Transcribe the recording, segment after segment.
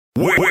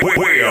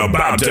We're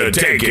about to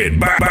take it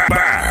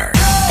back.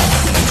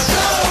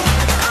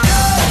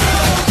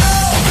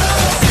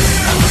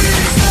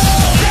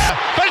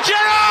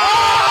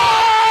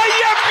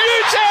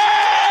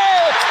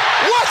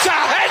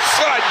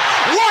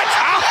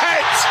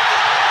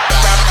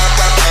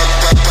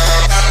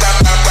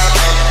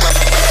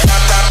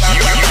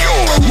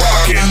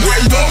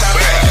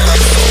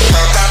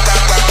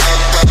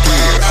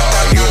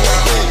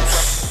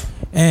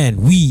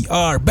 And we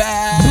are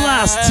back.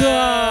 Blast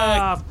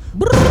off.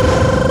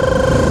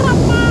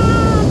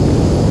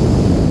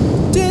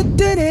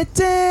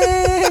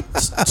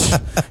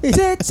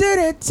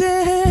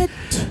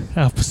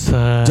 Apa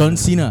sah? John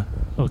Cena.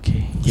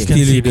 Okay. You still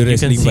with the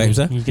wrestling vibes,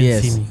 huh? You can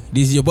Yes. see me.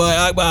 This is your boy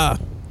Akbar.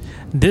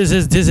 This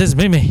is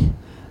Meme.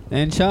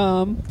 And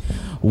Sham.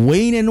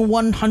 Weighing in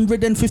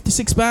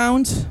 156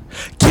 pounds.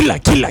 Killer.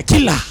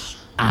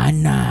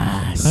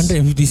 Anas.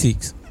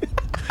 156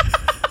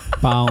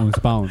 Pounds.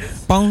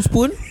 pounds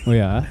pun. Oh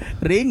yeah.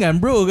 Ringan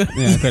bro.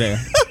 Yeah,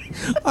 correct.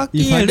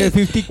 If Okay,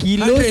 150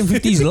 kilos.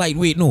 150 is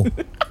lightweight, no.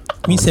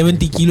 Means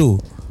 70 kilo.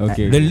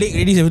 Okay. The leg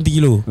already 70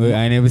 kilo. Wait,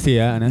 I never say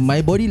Anas.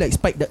 My body like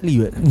Spike Dudley.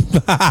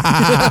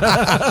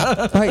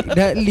 Spike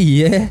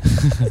Dudley,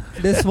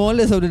 the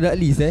smallest of the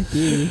Dudleys,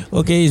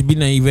 Okay, it's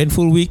been an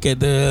eventful week at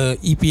the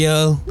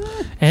EPL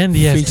And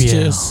the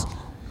fixtures.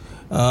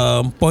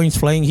 Points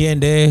flying here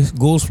and there,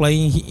 goals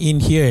flying in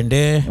here and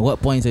there.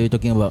 What points are you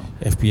talking about?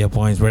 FPL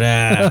points,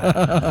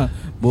 brother.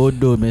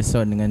 Bodoh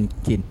Mason dengan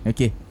Kane.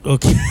 Okay.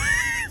 Okay.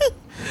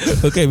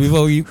 Okay,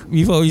 before we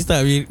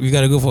start, we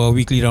gotta go for a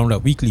weekly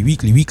roundup. Weekly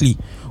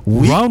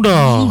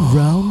Roundup.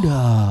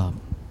 Roundup.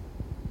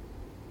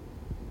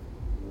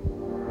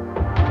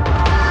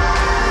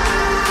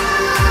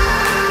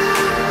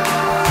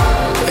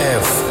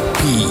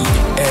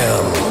 FPL.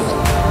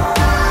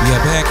 We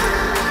are back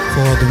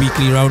for the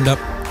weekly roundup.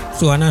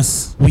 So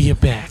Anas, We are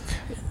back.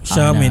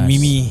 Sham and Anas.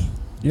 Mimi,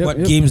 Yep, what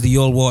yep. games do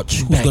you all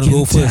watch? Who's Back gonna go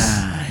in first?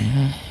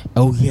 time.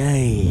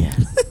 Okay.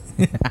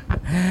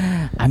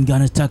 I'm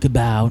gonna talk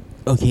about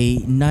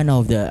none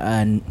of the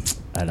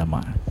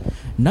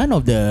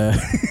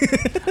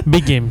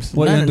Big games.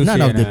 What you want to none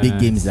say, of the big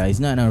Anas? games lah. It's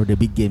none of the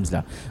big games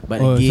lah.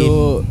 But Oh, the game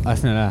so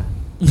Arsenal lah.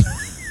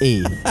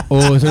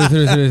 Oh,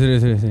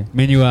 sorry.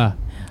 Man U ah.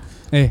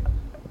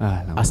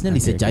 Arsenal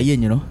is a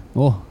giant, you know,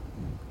 Oh.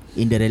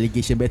 in the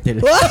relegation battle.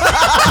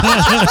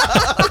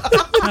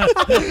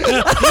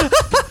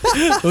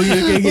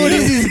 Okay. Oh,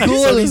 this is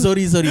goal.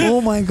 Sorry. Oh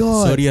my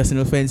god. Sorry,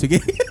 Arsenal fans. Okay.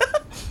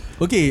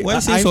 Okay. Why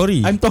say sorry?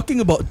 I'm talking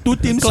about two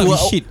teams Club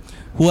is shit.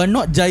 who are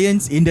not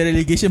giants in the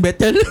relegation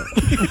battle.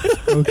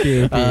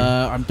 Okay.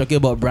 I'm talking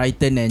about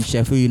Brighton and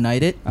Sheffield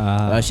United.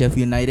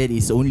 Sheffield United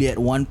is only at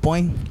 1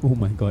 point Oh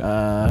my god.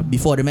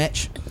 before the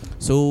match.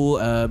 So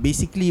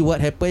basically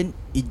what happened,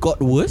 it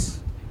got worse.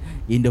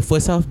 In the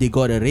first half, they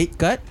got a red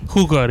card.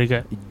 Who got it?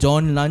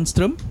 John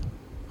Lundstrom.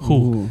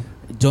 Who?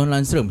 John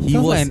Lundstrom. He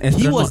Sounds was like an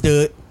he was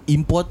astronaut. the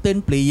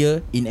important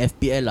player in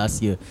FPL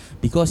last year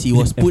because he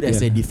was put as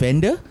a FPL.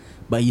 defender,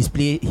 but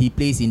he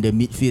plays in the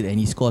midfield and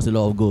he scores a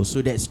lot of goals. So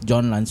that's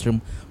John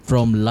Lundstrom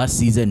from last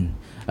season.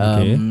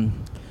 Okay.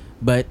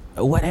 But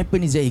what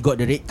happened is that he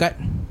got the red card.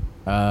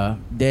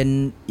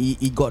 Then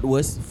it got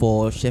worse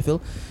for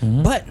Sheffield.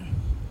 Mhm. But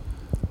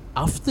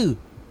after,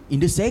 in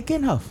the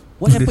second half,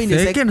 what happened in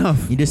the second half?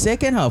 In the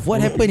second half,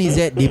 what happened is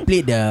that they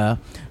played the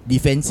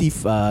defensive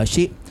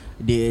shape.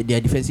 Their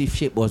defensive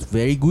shape was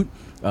very good.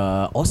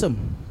 Awesome.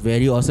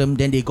 Very awesome.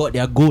 Then they got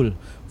their goal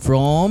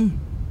from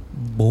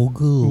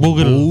Bogle,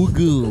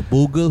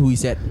 who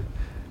is at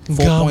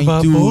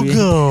Gamba 4.2.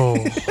 Bogle.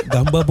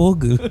 Gamba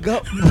Bogle.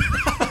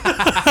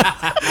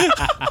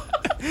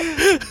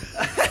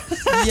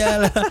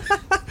 Iyalah.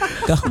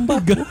 Gamba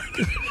Bogle.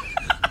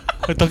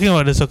 We're talking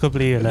about the soccer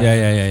player lah.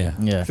 Yeah.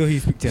 Yeah. So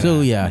his picture.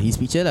 So yeah, his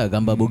picture lah,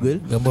 Gamba Bogle.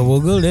 Gamba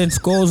Bogle, then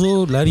score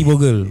so lari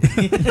Bogle.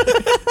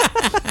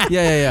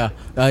 Yeah.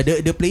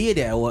 The player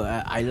that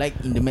I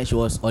liked in the match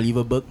was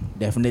Oliver Burke,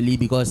 definitely,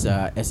 because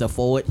as a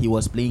forward he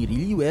was playing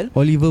really well.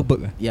 Oliver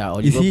Burke. Yeah,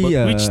 Is Oliver he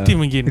Burke. Which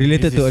team again?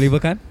 related Is to this- Oliver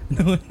Kahn?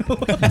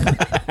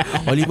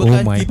 Oliver Oh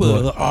Kahn, my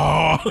keeper.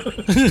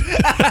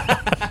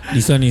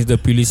 This one is the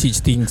Pulisic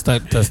thing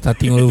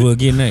starting all over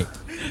again, right?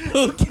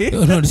 Okay.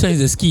 Oh no, this one is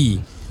the ski.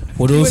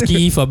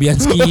 Podolski,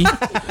 Fabianski,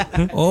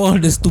 all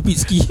the stupid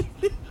ski.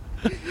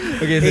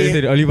 Okay,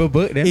 sorry. Oliver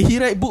Burke then. He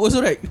write book also,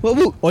 right? What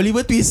book?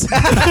 Oliver Twist.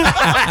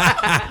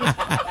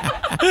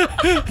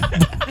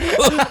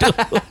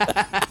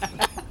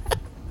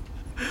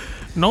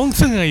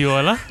 Nonsense are you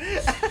all lah.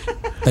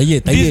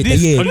 Tired.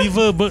 This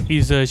Oliver Burke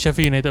is a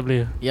Sheffield United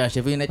player. Yeah,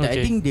 Sheffield United. I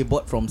Okay. think they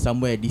bought from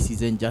somewhere this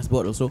season. Just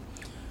bought also.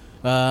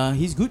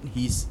 He's good.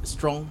 He's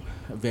strong.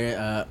 Very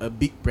a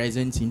big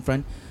presence in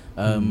front.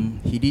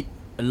 He did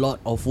a lot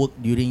of work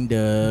during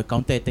the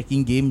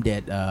counter-attacking game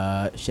that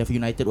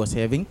Sheffield United was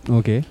having.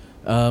 Okay.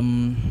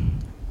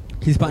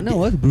 His partner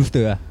was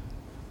Brewster.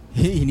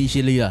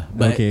 Initially lah,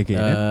 but Okay.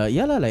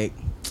 yeah lah, like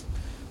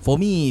for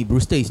me,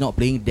 Brewster is not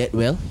playing that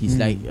well. He's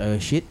like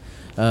shit.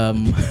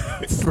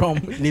 From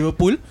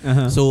Liverpool.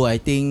 Uh-huh. So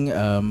I think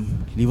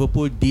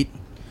Liverpool did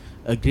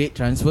a great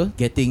transfer,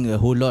 getting a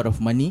whole lot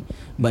of money,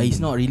 but he's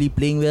not really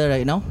playing well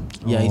right now.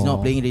 Yeah, he's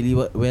not playing really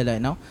well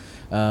right now.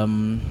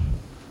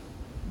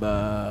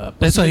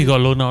 That's why he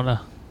got loaned out lah.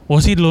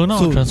 Was he loaned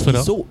out or transferred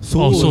out?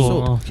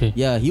 Okay.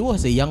 Yeah, he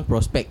was a young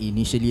prospect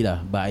initially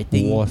lah, but I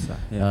think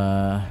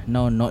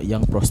now not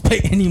young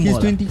prospect anymore.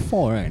 He's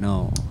 24 right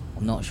now.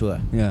 Not sure.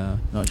 Yeah,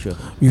 not sure.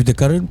 With the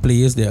current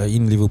players that are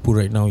in Liverpool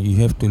right now,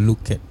 you have to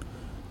look at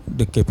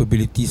the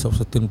capabilities of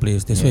certain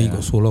players. That's why he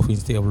got sold off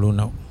instead of loaned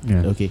out.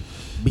 Yeah. Okay.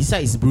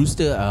 Besides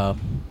Brewster,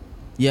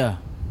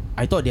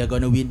 I thought they are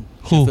gonna win.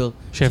 Who?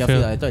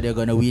 Sheffield. I thought they are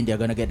gonna win. They are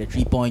gonna get the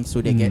 3 points, so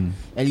they get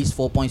at least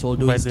 4 points.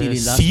 Although But it's still the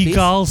in last place.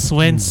 seagulls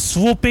went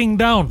swooping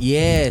down.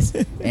 Yes,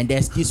 and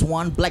there's this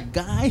one black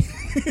guy.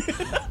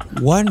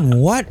 One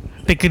what?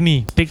 Take a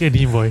knee,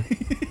 boy.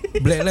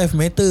 Black Lives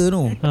Matter,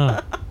 no?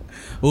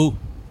 Oh,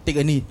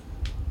 take a knee.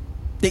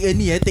 Take a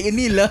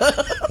knee lah.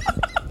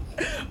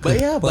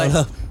 But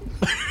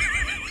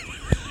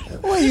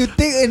why you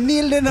take a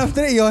kneel then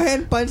after that your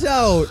hand punch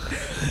out?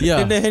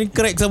 Then the hand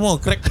crack some more,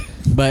 crack.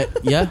 But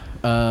who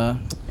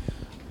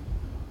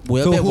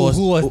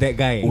was that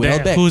guy?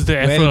 Who's the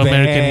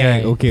Afro-American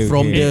guy? Okay,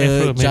 from the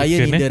Afro-American,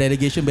 giant in the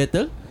relegation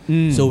battle.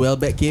 So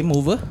Welbeck came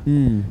over.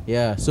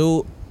 Yeah,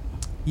 so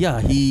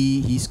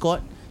he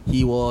scored.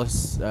 He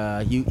was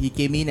he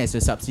came in as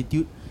a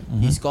substitute.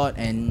 He scored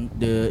and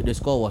the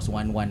score was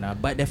 1-1.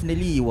 But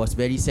definitely it was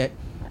very sad.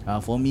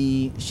 For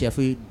me,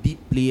 Sheffield did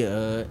play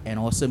an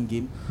awesome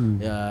game.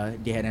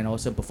 They had an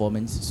awesome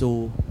performance.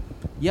 So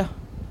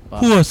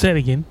Who was that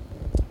again?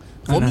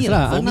 For me,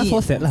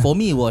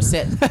 it was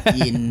set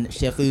in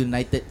Sheffield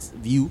United's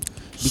view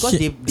because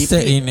they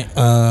set in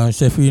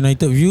Sheffield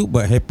United view,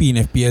 but happy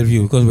in FPL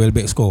view because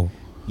Welbeck score.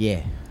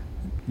 Yeah.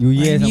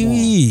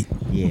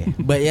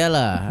 But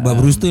But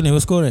Brewster never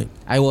score, right?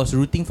 I was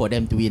rooting for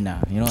them to win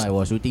lah. I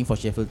was rooting for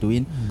Sheffield to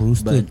win.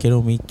 Brewster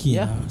cannot make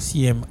it.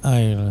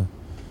 CMI lah.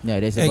 Yeah,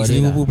 that's about it.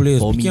 Ex-Liverpool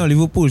players. Speaking of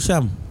Liverpool,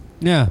 Syam,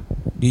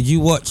 did you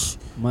watch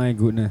My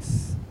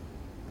goodness.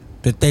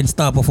 the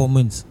 10-star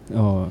performance?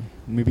 Oh,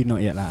 maybe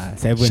not yet lah.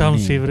 7.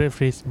 Sham's favourite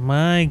phrase.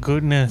 My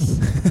goodness.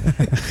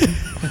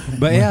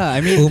 But I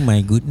mean, Oh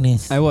my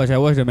goodness. I watched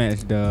the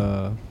match,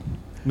 the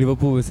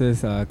Liverpool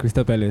versus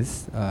Crystal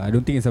Palace. I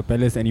don't think it's a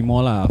Palace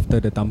anymore lah after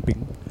the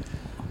thumping.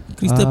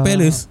 Crystal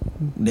Palace.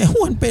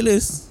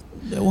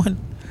 That one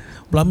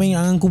Pelamang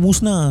yang aku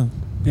musnah.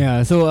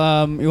 Yeah, so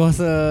it was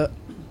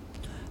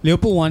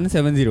Liverpool won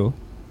 7-0.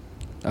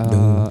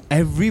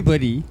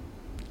 Everybody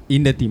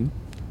in the team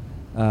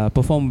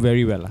performed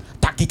very well lah.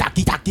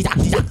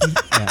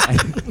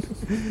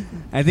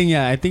 I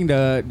think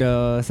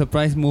the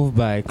surprise move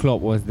by Klopp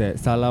was that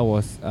Salah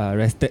was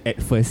rested at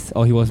first,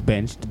 or he was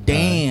benched.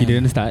 Damn. He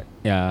didn't start.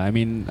 I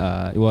mean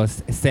it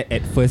was set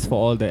at first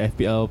for all the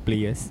FPL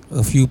players.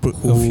 A few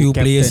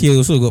players here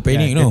also got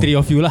panic, The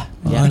 3 of you lah.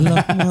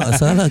 Alamak,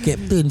 Salah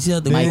captain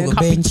siapa tengok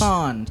kat bench.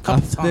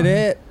 After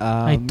that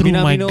I threw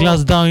my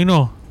glass down,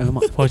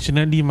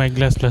 Fortunately my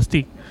glass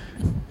plastic.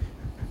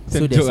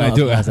 So that's not a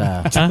glass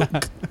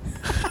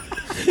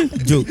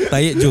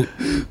Tired joke.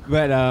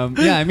 But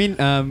I mean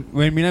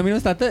when Minamino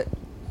started,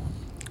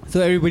 so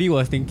everybody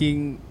was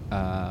thinking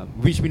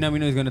which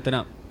Minamino is going to turn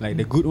up,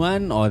 like the good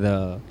one or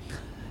the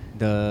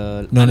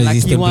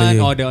unlucky one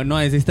player, or the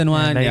non-existent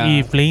one.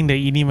 He playing the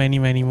Eeny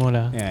Many Many Mo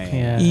lah.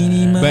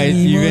 But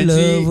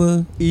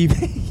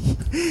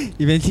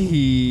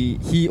eventually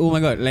he oh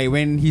my god, like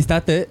when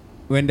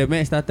the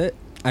match started,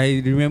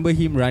 I remember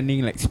him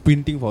running, like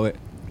sprinting forward.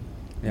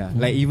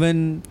 Like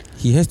even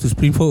he has to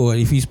sprint forward.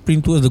 If he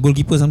sprint towards the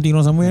goalkeeper, something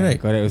wrong somewhere, right?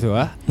 Correct also.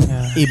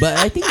 But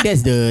I think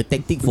that's the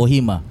tactic for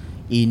him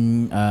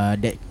in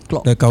that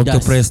Klopp. The counter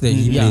press that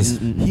he plays.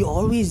 He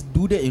always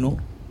do that,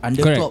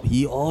 Under Klopp,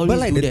 he always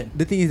do that.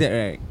 The thing is that,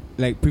 right,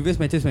 like previous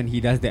matches when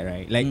he does that,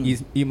 right, like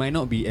it might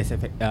not be as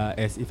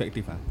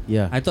effective.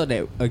 I thought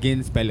that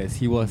against Palace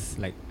he was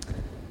like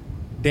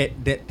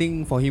that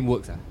thing for him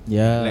works.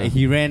 Like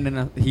he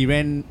ran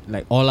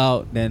like all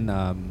out. Then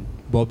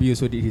Bobby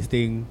also did his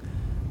thing.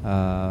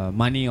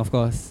 Money, of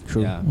course.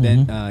 True.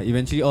 Then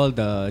eventually all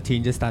the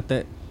changes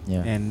started.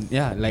 And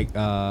like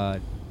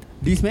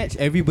this match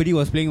everybody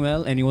was playing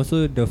well, and it was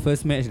also the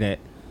first match that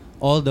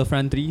all the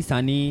front three,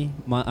 Mane,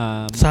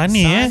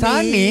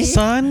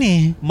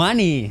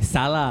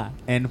 Salah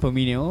and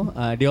Firmino,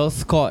 they all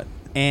scored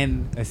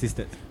and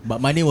assisted. But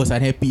Mane was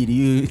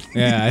unhappy.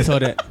 I saw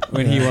that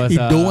when he was. He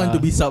don't want to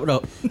be subbed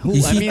out.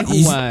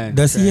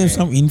 Does he have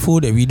some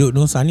info that we don't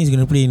know? Sane is going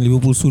to play in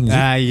Liverpool soon.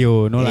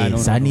 No lah.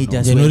 Sane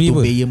just went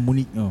to Bayern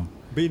Munich.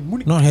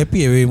 Not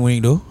happy at Bayern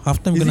Munich though.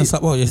 Halftime gonna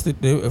sub out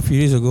yesterday, a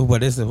few days ago, but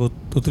that's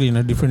totally in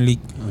a different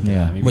league.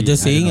 But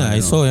just saying,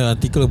 I saw an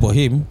article about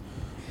him.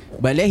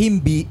 But let him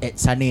be at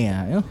Sane,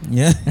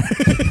 Yeah.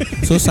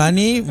 So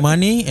Sane,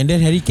 Mane, and then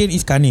Harry Kane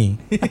is Kane.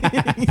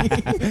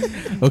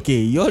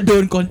 Okay, you all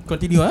don't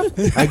continue.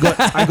 I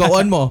got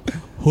one more.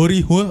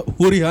 Hori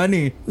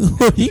Hane.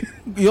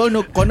 You all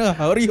know Connor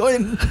Hori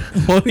Hane.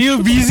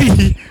 You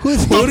busy?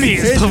 Who's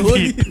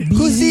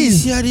Who's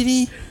this?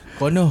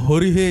 Connor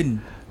Hori Hane.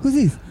 Who's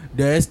this?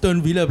 The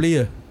Aston Villa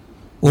player.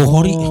 Oh,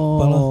 Hori.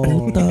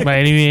 But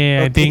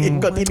anyway, I think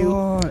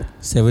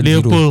 7-0.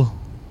 Liverpool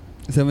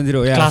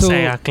 7-0.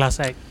 Yeah. Class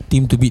act.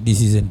 Team to beat this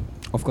season.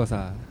 Of course,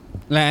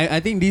 like I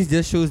think this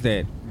just shows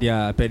that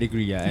their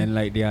pedigree, and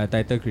like their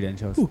title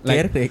credentials.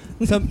 Like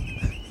some,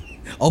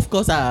 of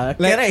course,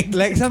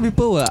 like some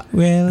people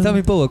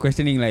were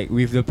questioning, like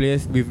with the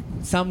players, with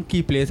some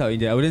key players out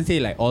injured. I wouldn't say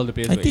like all the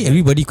players. I think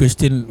everybody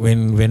questioned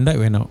when Van Dijk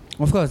went out.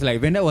 Of course, like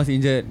Van Dijk was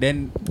injured.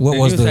 Then what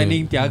was the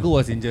signing? Thiago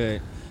was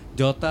injured.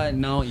 Jota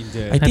now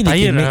injured. I think I'm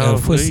they can make tired a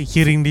of first.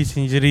 hearing this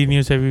injury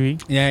news every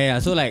week. Yeah.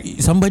 So like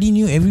Somebody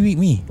knew every week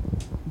me.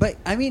 But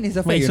I mean, it's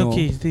a But fact, it's you know.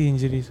 okay, it's still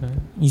injuries.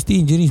 It's still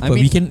injuries, I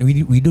but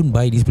mean, we don't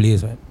buy these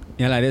players, right?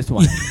 Yeah, like that's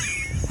one.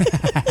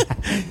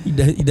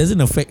 It doesn't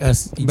affect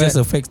us. It just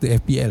affects the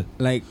FPL.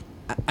 Like,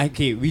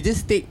 okay, we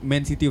just take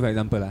Man City for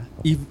example.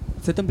 If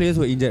certain players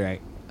were injured,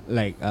 right?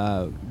 Like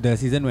the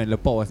season when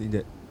Laporte was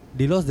injured,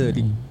 they lost the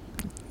league.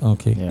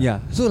 Okay. Yeah.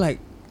 So like,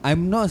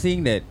 I'm not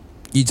saying that.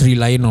 It's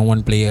relying on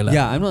one player, lah.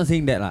 Yeah, I'm not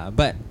saying that, lah.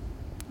 But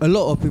a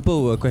lot of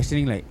people were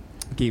questioning, like,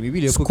 okay,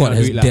 maybe Liverpool Squad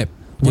cannot has do it, depth.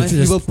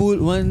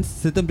 Once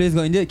certain players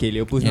got injured, okay,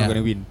 Liverpool's not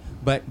gonna win.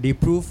 But they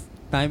prove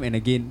time and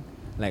again,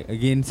 like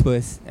against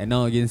Spurs and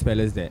now against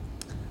Palace, that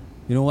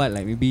you know what,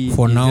 like maybe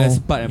for it's now,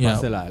 just part and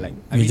parcel, lah. Like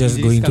we're just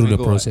going through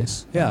the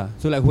process. Yeah.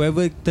 So like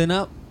whoever turn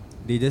up,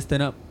 they just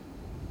turn up.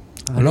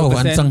 100%. A lot of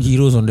unsung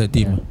heroes on that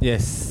team.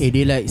 Yes.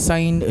 They like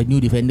signed a new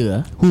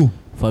defender. Who?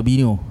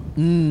 Fabinho.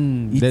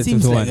 It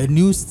seems like a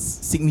new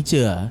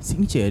signature.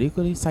 Signature, they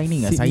call it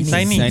signing.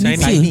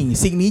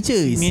 Signature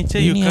is Signature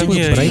you come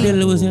here. Bridal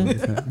levels.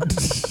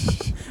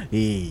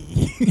 Hey.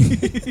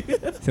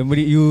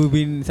 Somebody, you've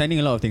been signing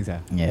a lot of things,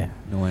 Yeah.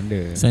 No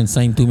wonder.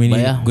 Sign too many.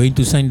 Going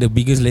to sign the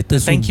biggest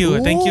letters. Thank you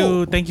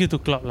to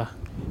Klopp lah.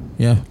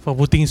 Yeah. For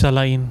putting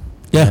Salah in.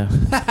 Yeah.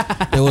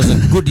 That was a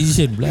good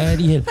decision.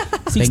 Bloody hell.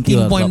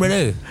 16 point,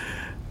 brother.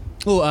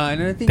 Oh,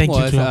 another thing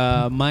was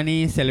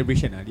money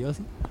celebration. Do you all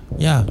see?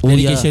 Yeah,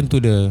 dedication to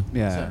the.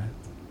 Yeah.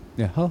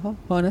 How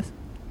honest?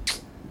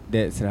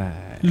 That's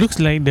right. Looks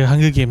like the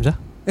Hunger Games,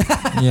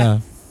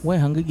 Yeah. Why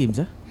Hunger Games,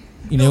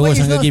 You never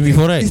watched Hunger Games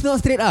before, right? It's not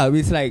straight up.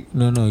 It's like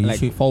no. You like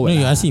should forward. No,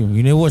 you ask him.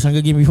 You never watched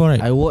Hunger Games before, right?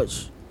 I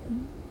watched.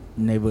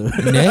 Never.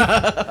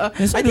 I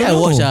think I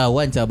watched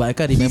once, but I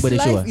can't remember the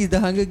show. His life is the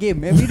Hunger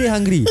Game. Every day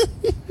hungry.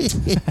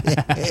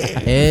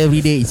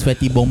 Every day is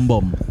fatty bomb.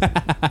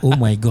 Oh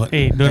my god.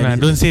 Hey,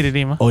 don't say the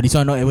name. Oh, this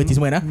one not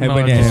advertisement,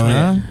 No.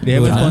 They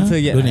haven't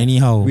sponsored yet. Don't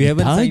anyhow. We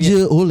haven't signed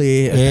yet.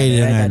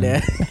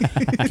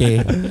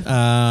 Okay.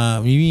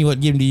 Mimi,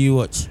 what game do you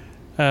watch?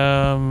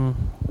 A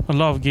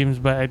lot of games,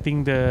 but I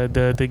think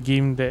the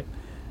game that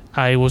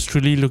I was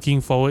truly looking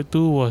forward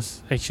to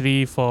was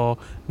actually for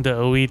the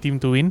away team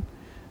to win.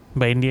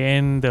 But in the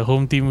end, the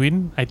home team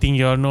win. I think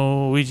you all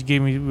know which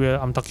game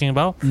I'm talking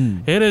about.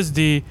 It is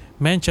the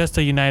Manchester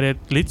United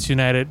Leeds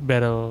United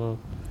battle.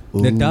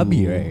 The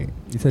derby, right?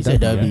 It's a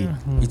derby.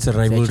 Yeah. It's a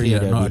rivalry,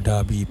 not a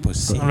derby per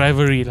se.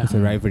 Rivalry lah. It's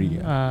a rivalry.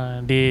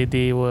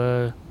 They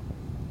were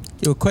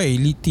quite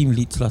elite team,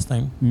 Leeds last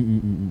time.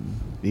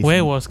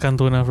 Where was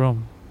Cantona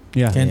from?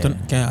 Yeah.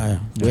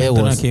 Where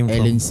was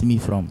Alan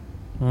Smith from?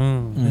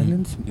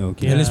 Alan Smith.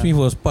 Okay. Alan Smith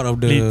was part of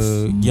the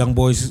Leeds. Young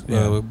Boys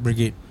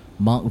Brigade.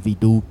 Mark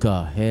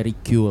Viduka, Harry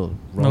Kewell,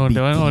 No,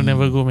 that one all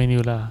never go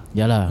menu lah.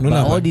 Yeah lah. No but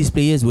lah, all but these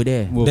players were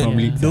there. From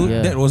Leeds.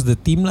 That was the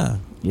team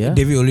lah. Yeah.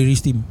 David O'Leary's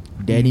team.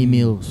 Danny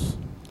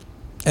Mills.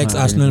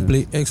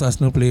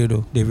 Ex-Arsenal player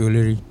though, David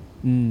O'Leary.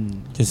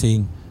 Just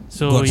saying.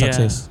 So got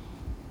success.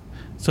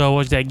 So I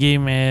watched that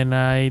game and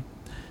I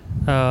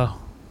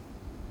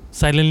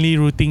silently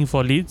rooting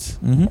for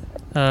Leeds.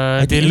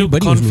 They look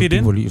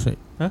confident. For Leeds, right?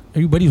 Huh?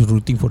 Everybody was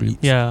rooting for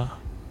Leeds. Yeah.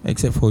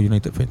 Except for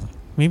United fans.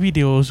 Maybe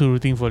they were also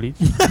rooting for Leeds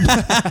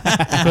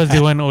because they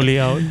want Ole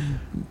out.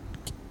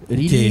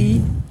 Really?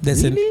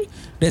 Okay.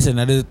 That's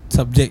another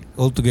subject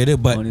altogether.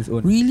 But on his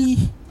own. Really,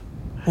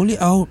 Ole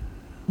out?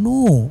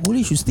 No,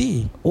 Ole should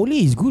stay. Ole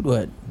is good,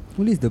 what?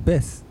 Ole is the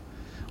best.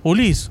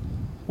 Ole is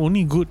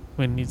only good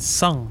when it's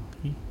sung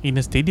in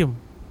a stadium.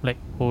 Like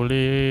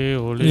Ole,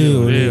 Ole,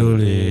 Ole,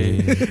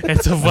 Ole.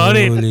 That's about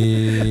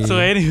it. So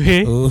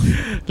anyway,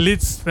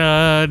 Leeds,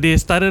 they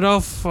started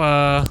off.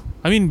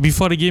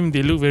 Before the game,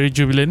 they looked very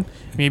jubilant.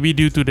 Maybe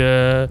due to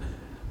the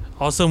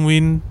awesome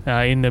win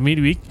in the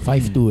midweek.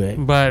 5-2,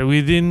 right? But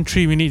within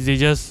 3 minutes, they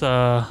just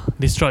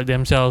destroyed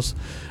themselves.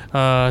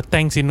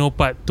 Thanks in no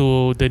part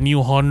to the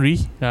new Henry.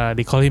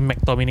 They call him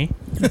McTominay.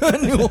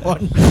 New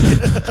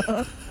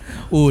Henry.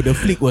 Oh, the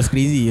flick was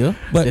crazy,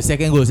 But the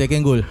second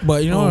goal.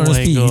 But you know,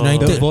 honestly,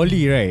 United, the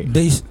volley, right?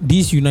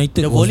 This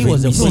United, the volley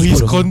was the first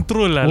his goal.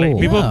 control, like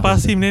people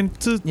pass him, then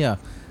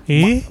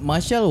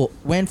Martial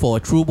went for a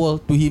through ball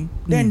to him.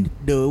 Then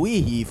the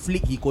way he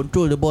flicked, he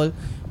controlled the ball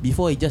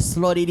before he just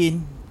slotted it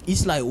in.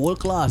 It's like world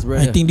class,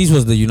 brother. I think this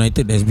was the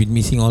United that's been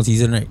missing all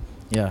season, right?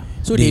 Yeah.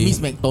 So they miss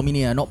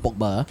McTominay, not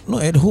Pogba.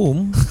 Not at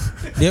home.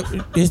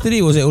 Yesterday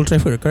it was at Old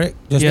Trafford, correct?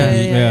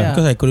 Yeah.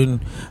 Because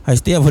I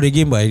stayed up for the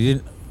game, but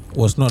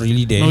was not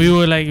really there. No, we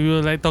were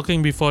like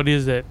talking before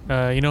this that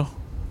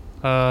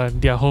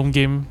their home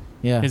game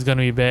it's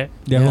gonna be bad.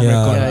 Their home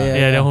record.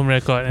 Their home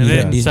record. And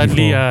then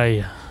suddenly,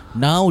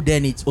 now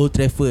then it's Old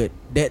Trafford.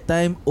 That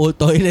time Old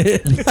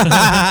Toilet.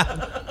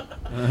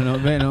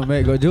 Not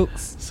bad. Got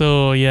jokes.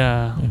 So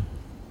I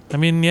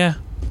mean,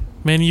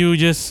 Man U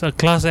just a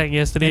class act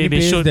yesterday. Any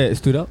they showed that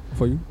stood out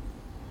for you.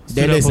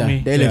 Dallas.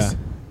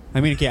 I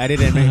mean, okay, other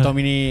than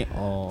McTominay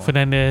or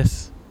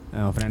Fernandes.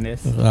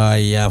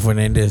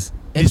 Fernandes.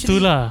 These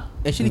two lah.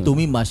 Actually, to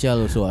me,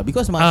 Martial also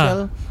because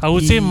Martial. I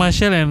would say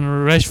Martial and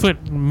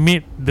Rashford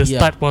made the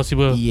start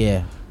possible.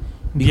 Yeah.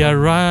 Their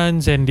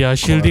runs and their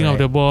shielding of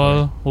the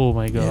ball. Oh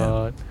my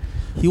god.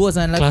 He was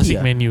unlucky.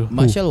 Classic Man U.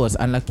 Martial was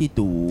unlucky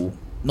to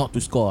not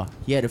to score.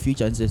 He had a few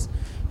chances.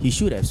 He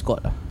should have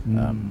scored.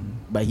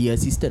 But he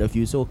assisted a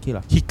few, so okay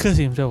lah. He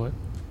cursed himself.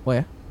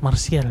 Why?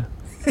 Martial.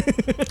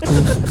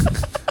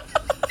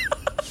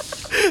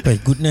 My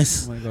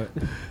goodness. Oh my god.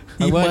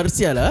 He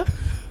Martial lah.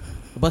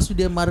 Lepas tu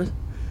dia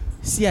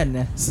Sian.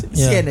 Dah.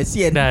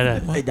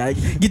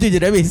 Gitu je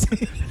dah habis.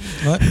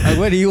 What?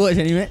 Where do you watch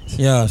any match?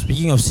 Yeah,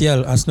 speaking of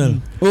Sial, Arsenal.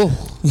 Oh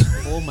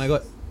my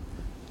god.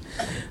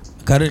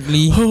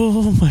 Currently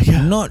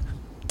not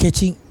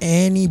catching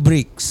any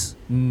breaks.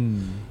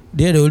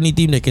 They're the only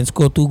team that can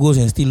score 2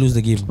 goals and still lose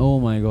the game. Oh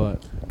my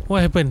god.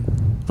 What happened?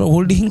 Rob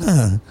Holding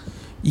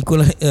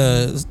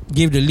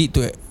gave the lead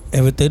to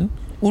Everton.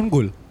 Own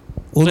goal.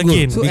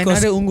 Again. So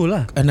another own goal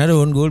lah. Another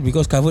own goal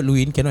because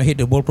Calvert-Lewin cannot hit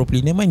the ball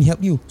properly. Never mind, he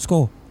helped you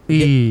score. So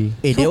kind,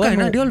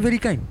 they all very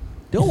kind.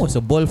 That one was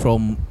a ball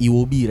from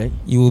Iwobi, right?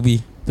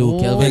 Iwobi to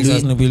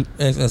Calvert-Lewin.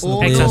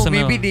 Ex-Arsenal.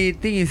 Maybe they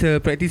think it's a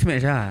practice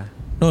match lah.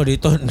 No, they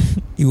thought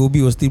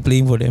Iwobi was still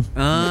playing for them.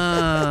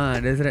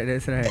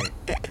 That's right.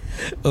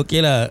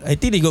 Okay lah, I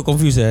think they got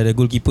confused the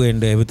goalkeeper and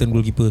the Everton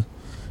goalkeeper.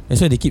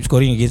 That's why they keep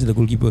scoring against the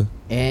goalkeeper.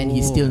 And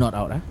he's still not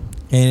out,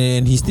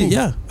 And he's still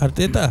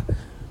Arteta.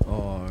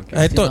 Okay.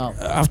 I thought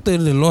after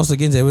the loss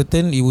against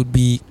Everton, it would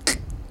be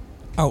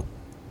out.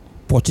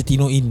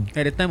 Pochettino in.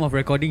 At the time of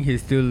recording,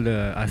 he's still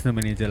the Arsenal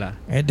manager lah.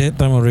 At that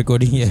time of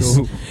recording, yes.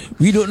 So,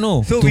 we don't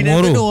know. So tomorrow, we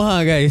never know,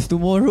 guys.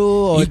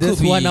 Tomorrow or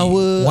just 1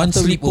 hour, one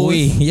sleep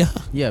away.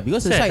 Yeah,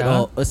 because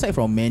aside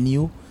from Man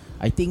U,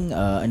 I think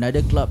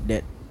another club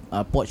that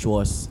Poch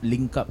was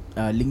linked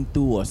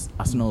to was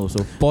Arsenal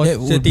also.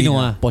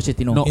 Pochettino.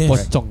 Not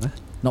Pochong.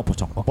 Not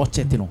Pochong.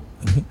 Pochettino.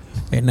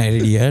 At night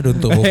already, don't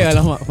talk about Pochong.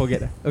 Alamak,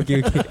 forget lah. Okay.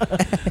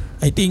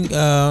 I think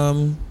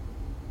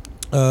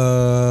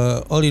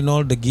all in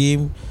all, the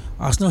game,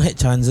 Arsenal had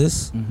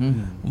chances,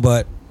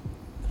 but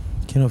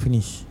cannot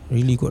finish.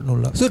 Really got no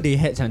luck. So they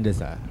had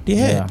chances They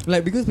had.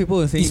 Like because people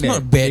were saying it's that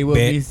not bad, they were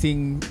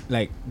missing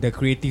like the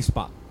creative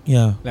spark.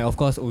 Yeah. Like of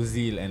course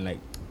Ozil and like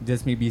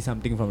just maybe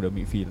something from the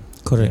midfield.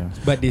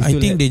 Correct. But I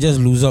think they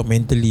just lose out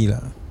mentally lah.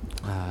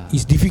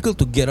 It's difficult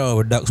to get out of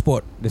a dark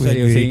spot. That's why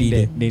they were saying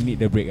that they need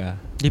the break.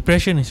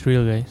 Depression is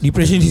real, guys.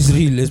 Depression is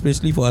real,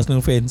 especially for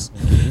Arsenal fans.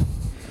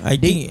 I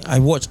think I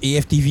watched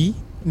AFTV.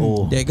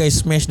 That guy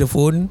smashed the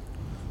phone,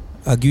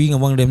 arguing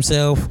among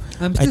themselves.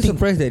 I'm still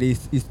surprised that they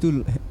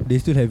still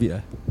have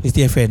it. They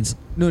still have fans.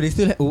 No, they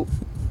still have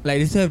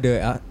they still have the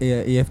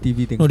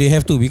AFTV thing. No, they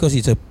have to because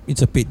it's a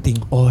paid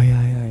thing. Oh yeah.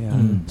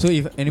 So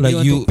if anybody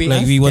want to pay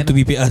us, we want to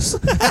be paid us.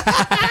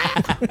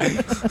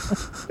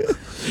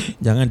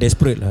 Jangan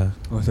desperate lah.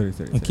 Oh sorry.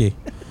 Okay.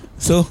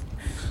 So,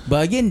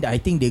 but again, I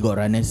think they got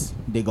runners.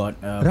 They got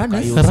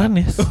runners.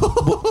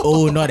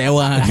 Not that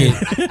one. Okay,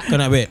 kau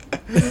nak bet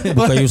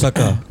Bukayo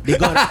Saka. They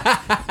got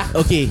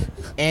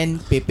and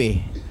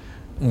Pepe.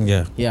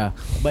 Yeah.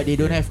 But they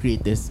don't have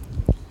creators.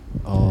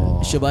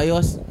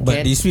 Ceballos.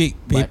 But this week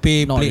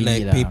Pepe played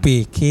like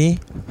Pepe. Okay.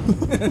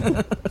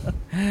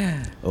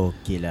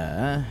 Okay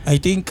lah.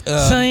 I think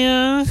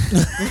sayang.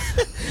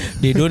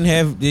 they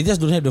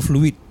just don't have the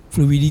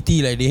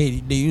fluidity like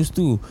they used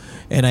to,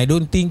 and I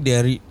don't think they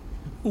are.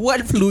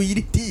 What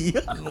fluidity?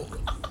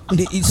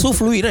 It's so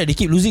fluid, right? They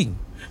keep losing.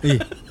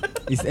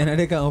 It's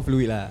another kind of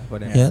fluid lah for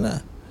them. Yeah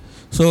lah.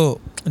 So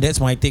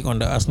that's my take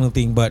on the Arsenal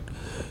thing. But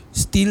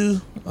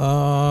still,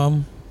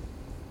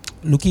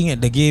 looking at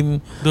the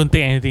game, don't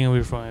take anything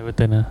away from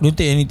Everton. Don't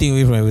take anything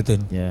away from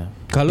Everton. Yeah.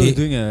 Kalu is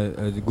doing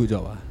a good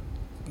job.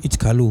 It's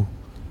Kalu.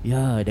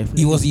 Yeah, definitely.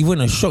 It was even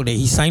a shock that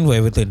he signed for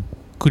Everton.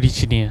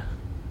 Kudicini.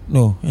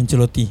 No,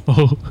 Ancelotti.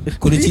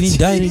 Kudicini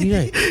died already,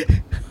 right?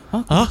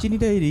 Kudicini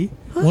died already?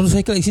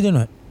 Motorcycle accident,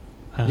 what?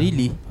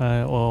 Really?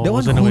 That one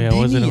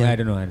Houdini. I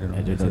don't know.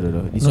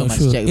 This one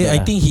must check.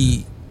 I think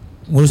he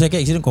motorcycle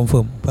accident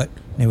confirmed, but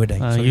never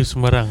died. You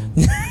sembarang.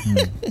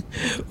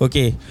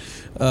 Okay.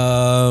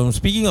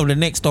 Speaking of the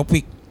next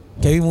topic,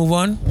 can we move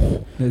on?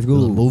 Let's go.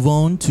 We'll move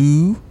on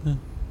to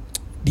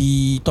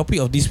the topic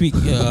of this week.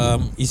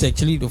 Is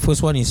actually the first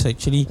one is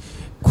actually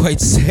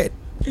quite sad.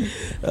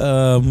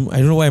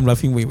 I don't know why I'm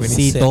laughing when it's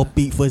sad. Say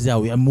topic first.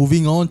 We are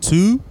moving on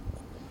to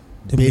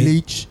the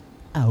Bilic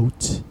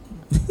out.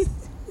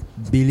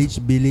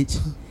 Bilic.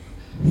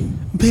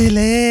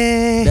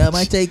 Dah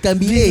macam ikan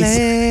bilis.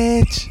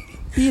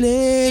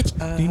 Bilic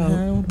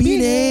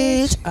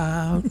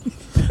out.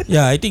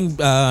 Yeah, I think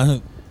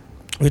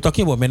we're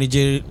talking about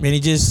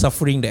managers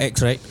suffering the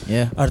X, right?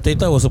 Yeah.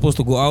 Arteta was supposed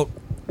to go out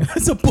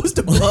Supposed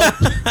to go out.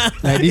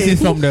 Like this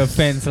is from the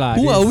fans lah.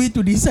 Who are we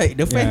to decide?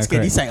 The fans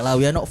can correct. decide lah.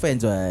 We are not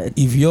fans. Right?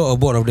 If you're a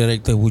board of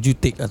director, would you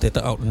take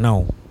Arteta out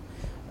now?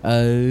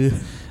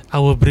 I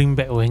will bring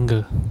back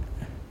Wenger.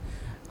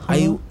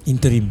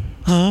 Interim.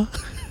 Huh?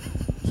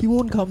 He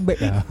won't come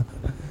back.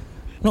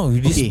 No,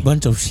 with this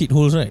bunch of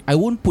shitholes, right? I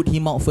won't put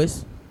him out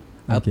first.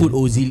 I'll put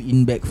Ozil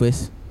in back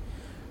first.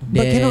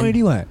 But cannot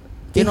already what?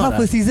 In half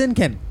a season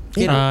can.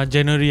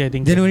 January I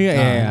think. January,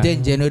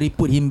 Then January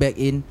put him back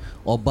in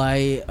or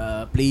buy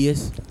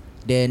players.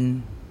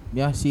 Then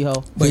see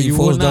how. But it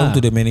falls down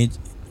to the manager.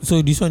 So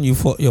this one you're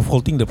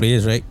faulting the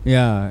players, right?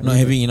 Yeah. Not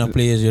having enough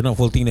players, you're not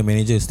faulting the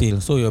manager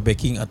still. So you're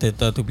backing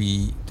Arteta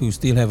to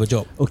still have a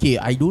job. Okay,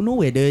 I don't know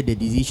whether the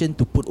decision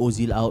to put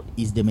Ozil out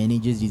is the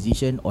manager's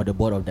decision or the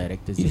board of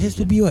directors' decision. It has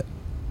to be what?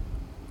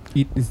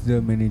 It is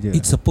the manager.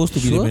 It's supposed to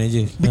be the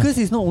manager. Because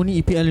it's not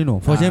only EPL, you know.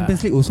 For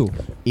Champions League also.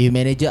 If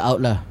manager out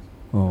lah.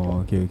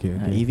 Oh, okay.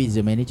 If it's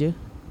the manager,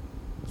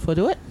 for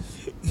the what?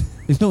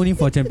 It's not only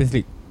for Champions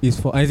League. It's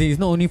for. I think it's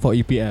not only for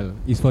EPL.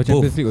 It's for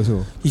Champions League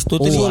also. He's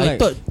totally. I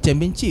thought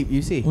championship.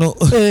 You say? No.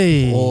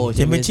 Hey.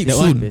 Championship that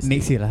soon.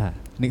 Next year lah.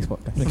 Next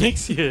podcast.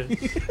 Next year.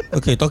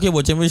 Okay, talking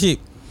about championship.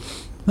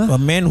 A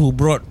man who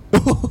brought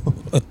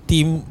a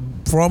team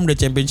from the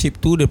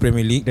championship to the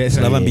Premier League,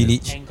 Slaven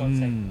Bilic,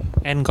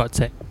 And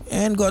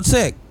got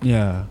sacked.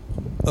 Yeah.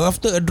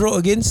 After a draw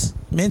against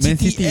Man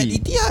City at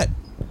Etihad.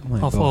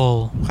 Of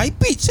all. High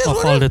pitch.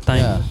 Of all the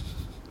time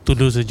to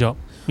lose a job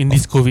in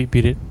this COVID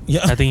period.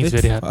 Yeah. I think it's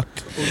very hard.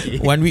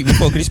 1 week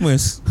before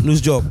Christmas,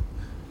 lose job.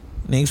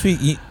 Next week,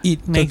 eat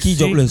turkey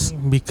jobless.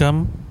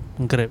 Become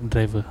Grab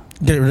driver.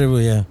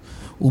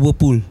 Uber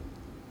pool.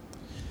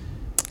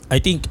 I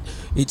think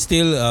it's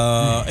still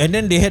and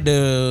then they had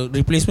the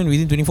replacement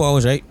within 24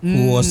 hours, right?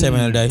 Who was Sam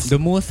Allardyce.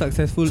 The most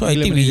successful. So I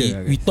think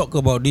we talked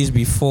about this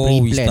before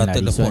we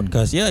started the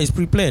podcast. Yeah, it's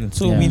pre-planned.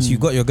 So means you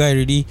got your guy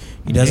ready.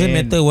 It doesn't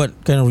matter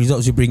what kind of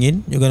results you bring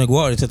in. You're gonna go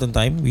out at a certain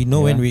time. We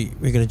know when we're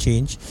gonna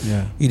change.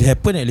 It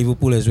happened at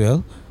Liverpool as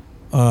well.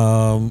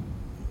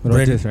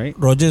 Rodgers, right?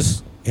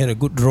 Rodgers had a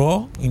good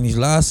draw in his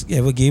last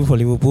ever game for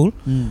Liverpool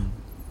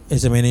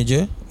as a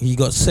manager. He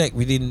got sacked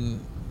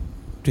within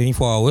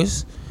 24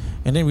 hours.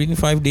 And then within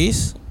 5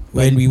 days,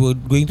 when we were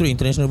going through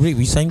international break,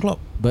 we signed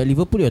Klopp. But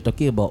Liverpool, you're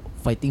talking about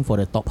fighting for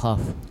the top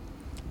half.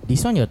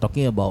 This one, you're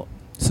talking about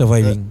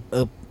surviving.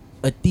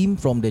 A team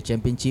from the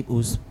championship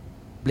who's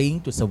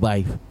playing to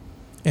survive.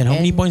 And how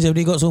many points have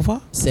they got so far?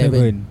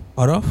 7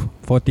 out of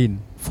 14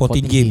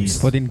 games.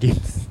 14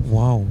 games.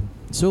 Wow.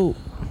 So,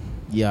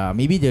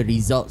 maybe the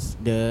results,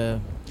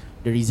 the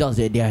results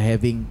that they are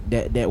having,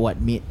 that what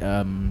made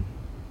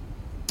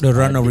the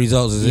run of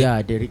results, is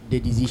it? The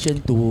decision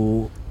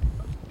to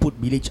put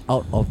Bilic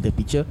out of the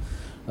picture,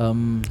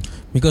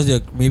 because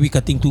they're maybe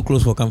cutting too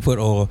close for comfort,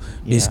 or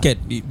they scared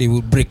they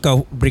will break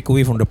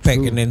away from the pack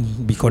and then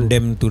be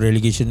condemned to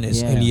relegation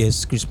as early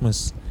as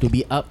Christmas. To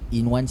be up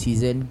in one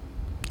season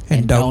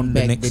and down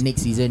back the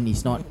next season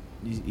is not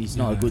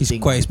a good thing.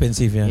 It's quite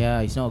expensive.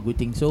 It's not a good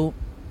thing. So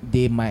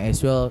they might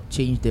as well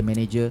change the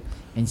manager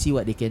and see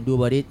what they can do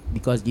about it,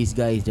 because this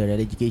guy is the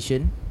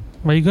relegation.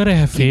 But you gotta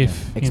have faith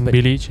in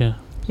Bilic.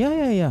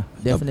 Yeah,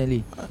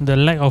 definitely. The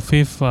lack of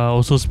faith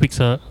also speaks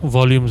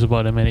volumes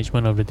about the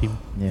management of the team.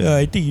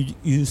 I think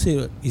you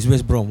say it's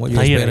West Brom. What you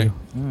expect,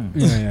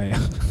 right?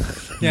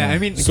 Yeah, I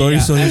mean, sorry. I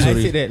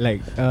said that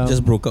like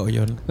just broke out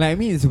on. Like, I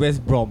mean, it's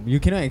West Brom. You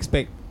cannot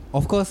expect.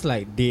 Of course,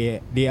 like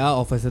they are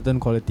of a certain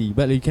quality,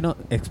 but you cannot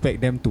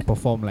expect them to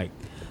perform like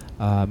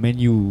Man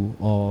U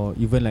or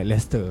even like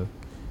Leicester.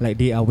 Like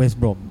they are West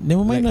Brom.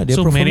 Never mind, like, they're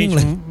so performing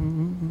like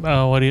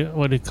what do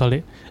you call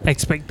it?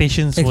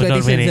 Expectations were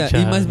not managed.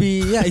 It must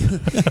be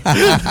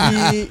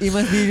it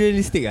must be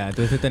realistic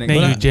to a certain extent.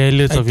 Then you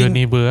jealous of your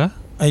neighbour.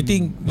 I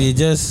think they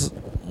just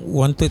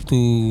wanted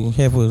to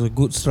have a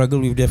good struggle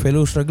with their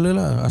fellow struggler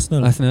lah.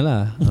 Arsenal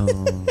lah.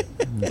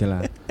 Okay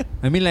lah.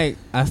 I mean, like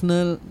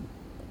Arsenal,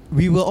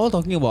 we were all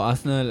talking about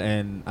Arsenal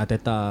and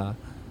Arteta,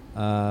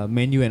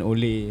 Man U and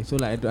Ole. So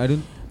like I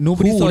don't.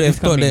 Nobody saw this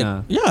coming.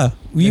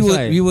 We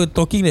were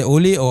talking that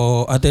Ole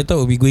or Arteta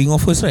will be going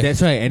off first, right?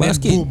 That's right. And then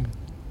boom.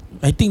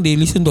 I think they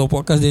listen to our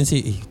podcast then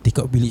say, take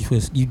out Bilic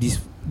first.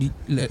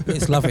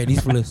 Let's laugh at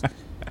this first.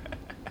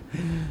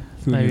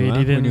 Like we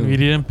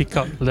didn't pick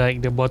up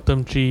like the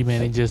bottom 3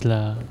 managers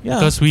lah.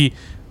 Because we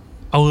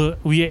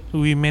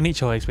manage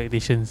our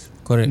expectations.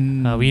 Correct.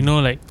 We know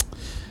like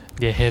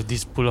they have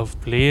this pool of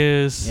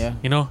players.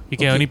 You know, you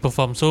can only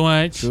perform so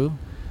much. True.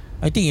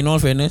 I think in all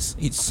fairness,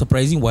 it's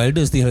surprising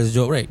Wilder still has a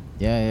job, right?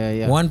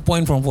 Yeah. 1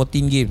 point from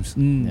 14 games.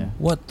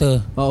 What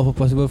the?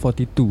 Possible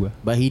 42.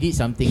 But he did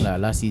something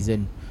last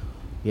season.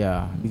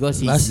 Yeah,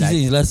 because last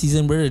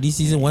season, brother.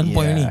 This season 1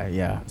 point only.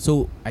 Yeah.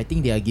 So I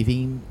think they are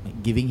giving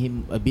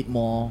him a bit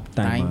more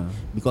time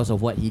because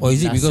of what he did. Or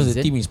is it because season?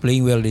 the team is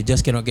playing well, they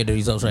just cannot get the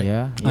results right?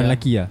 Yeah.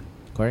 Unlucky.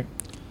 Correct.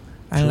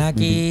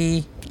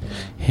 Unlucky.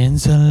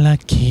 Hence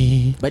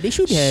unlucky. But they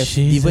should have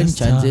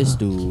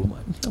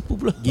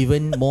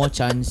given more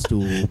chance to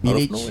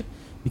Bilic,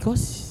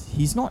 because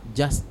he's not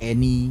just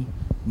any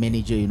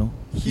manager, you know.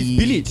 He's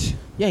Bilic.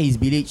 he's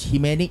Bilic. He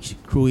managed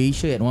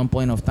Croatia at one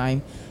point of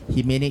time.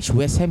 He managed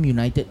West Ham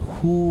United,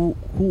 who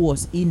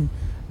was in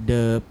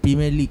the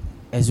Premier League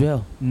as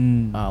well.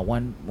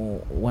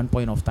 One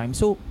point of time.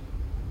 So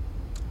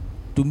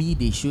to me,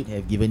 they should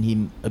have given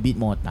him a bit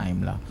more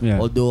time lah. Yeah.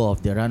 Although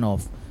of the run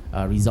of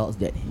results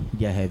that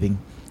they are having.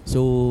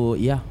 So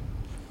yeah.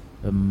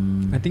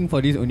 I think for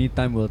this only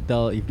time will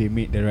tell if they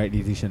made the right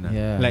decision.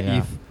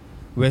 If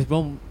West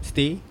Brom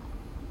stay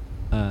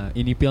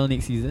in EPL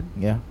next season,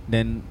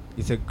 then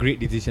it's a great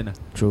decision.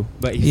 True.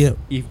 But if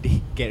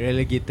they get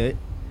relegated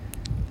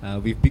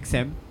with Big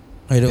Sam,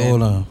 either all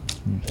lah.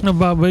 No,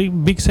 but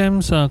Big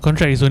Sam's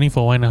contract is only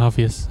for 1.5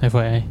 years.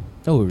 FYI.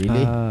 Oh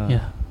really?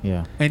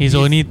 Yeah. And he's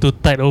only to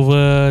tide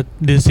over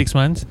this 6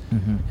 months,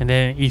 and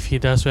then if he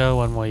does well,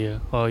 1 more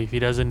year, or if he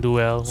doesn't do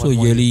well, so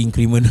yearly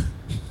increment.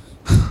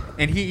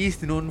 And he is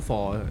known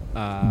for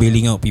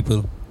bailing out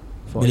people,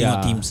 bailing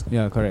out teams.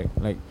 Yeah, correct.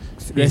 Like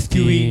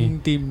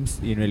rescuing teams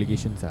in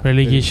relegations.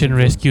 Relegation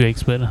rescue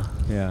expert.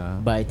 Yeah.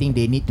 But I think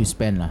they need to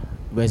spend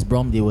West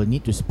Brom, they will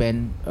need to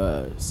spend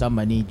some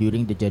money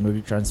during the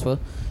January transfer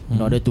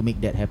in order to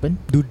make that happen.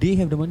 Do they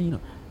have the money?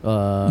 No.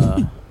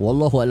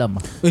 Wallahu alam.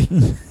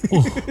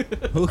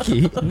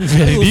 Okay.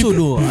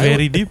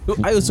 Very deep.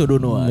 I also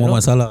don't know. More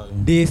masalah.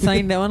 They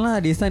signed that one lah.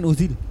 They signed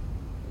Ozil.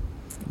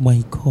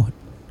 My God.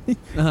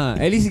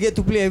 At least you get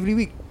to play every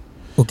week.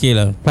 Okay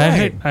lah.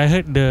 But I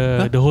heard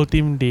the whole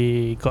team,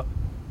 they got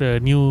the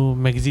new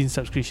magazine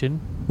subscription.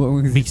 What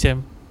magazine? Big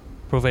Sam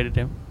provided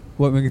them.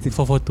 What magazine?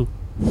 442.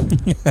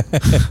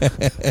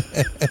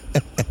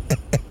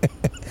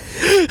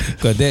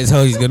 Cause that's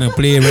how he's gonna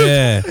play,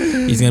 bruh.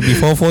 He's gonna be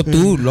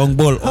 4-4-2, long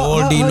ball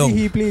all day long. How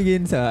did he play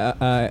against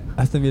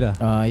Aston Villa?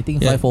 I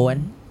think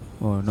 5-4-1.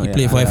 Oh, no, he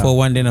played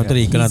 5-4-1, then after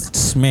that he cannot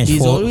smash.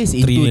 He's always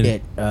into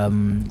that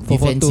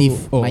defensive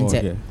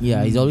mindset. Okay.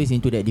 Yeah, he's always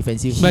into that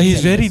defensive. But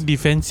he's very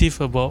defensive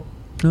about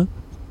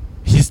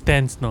his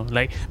stance. No,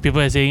 like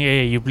people are saying,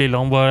 "Hey, you play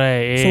long ball,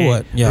 right? Hey, so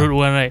what? Yeah. road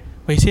one, right?"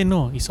 But he said,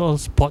 "No, it's all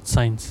sports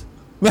science."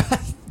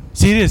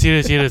 Serious.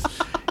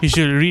 You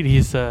should read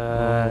his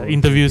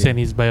interviews and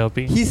his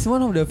biopic. He's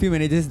one of the few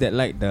managers that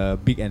like the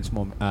big and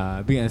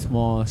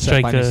small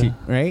striker,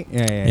 right?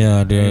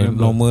 Yeah, the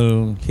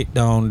normal hit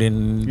down,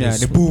 then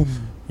the boom,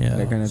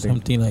 that kind of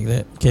something like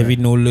that.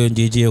 Kevin Nolan,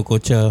 JJ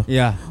Okocha,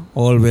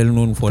 all well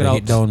known for the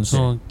hit downs.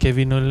 No,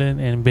 Kevin Nolan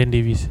and Ben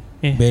Davies.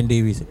 Ben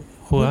Davies.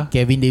 Who are?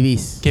 Kevin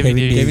Davies. Kevin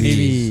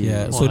Davies.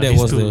 Yeah. So that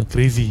was the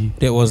crazy.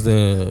 That was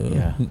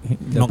the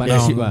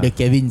knockdown. The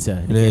Kevins.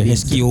 The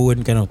Heskey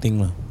Owen kind of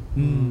thing lah.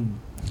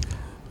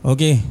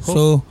 Okay,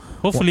 so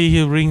hopefully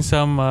he'll bring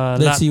some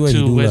luck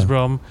to West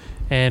Brom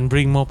and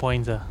bring more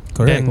points.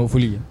 Correct. Then,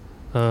 hopefully.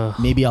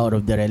 Maybe out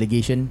of the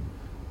relegation.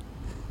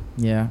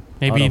 Yeah.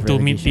 Maybe into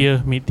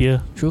mid-tier.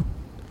 True.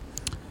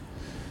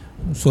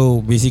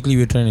 So basically,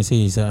 we're trying to say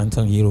he's an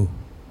unsung hero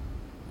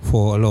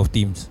for a lot of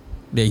teams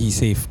that he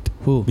saved.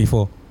 Who?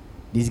 Before?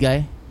 This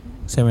guy?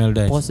 Sam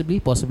Allardyce.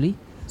 Possibly.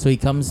 So he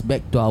comes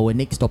back to our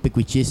next topic,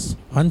 which is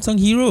unsung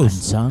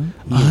heroes.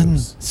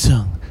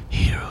 Unsung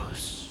heroes.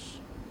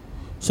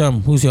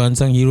 Sham, who's your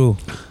unsung hero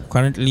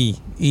currently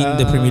in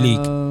the Premier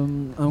League?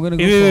 I'm gonna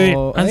go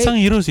for unsung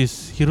heroes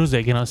is heroes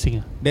that cannot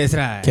sing. That's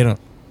right. Cannot.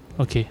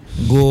 Okay.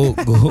 Go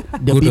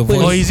the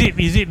voice. Or is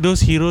it those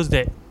heroes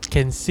that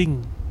can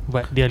sing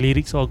but their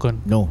lyrics all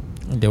gone? No.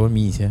 That one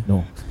me, yeah.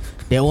 No.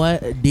 That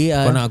one they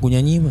are. Kau nak aku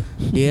nyanyi apa?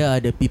 They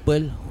are the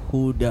people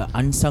who the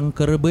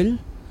unsungable,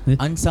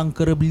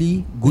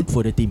 unsungably good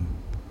for the team.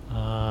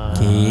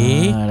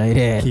 Okay. Like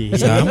that.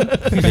 Sham.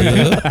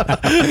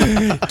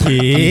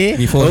 Okay.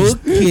 Before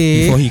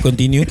he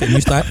continue, can you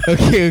start?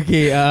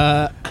 Okay.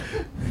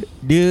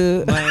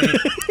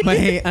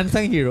 My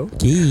unsung hero.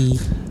 Okay.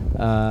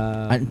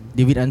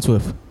 David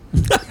Unsworth.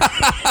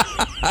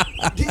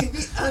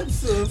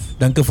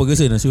 Duncan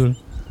Ferguson, Asul.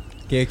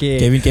 Okay.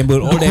 Kevin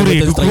Campbell, all the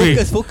Everton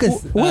strikers.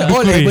 Focus.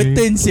 All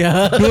Evertons,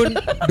 yeah.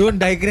 Don't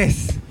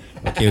digress.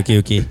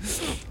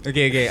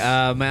 Okay.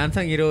 My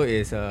unsung hero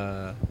is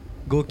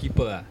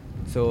goalkeeper.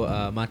 So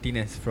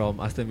Martinez from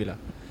Aston Villa.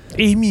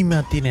 Amy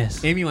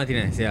Martinez,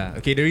 yeah.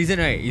 Okay, the reason,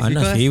 right, is Anna's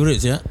because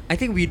favourites, yeah. I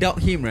think without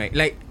him, right,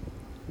 like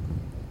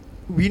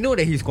we know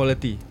that he's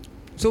quality.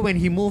 So when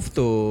he moved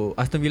to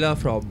Aston Villa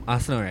from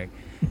Arsenal, right,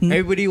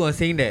 everybody was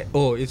saying that,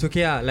 oh, it's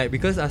okay, like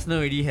because Arsenal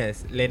already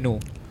has Leno,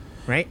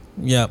 right?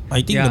 Yeah,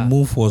 I think the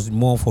move was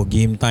more for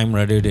game time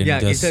rather than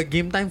just... it's a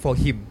game time for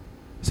him.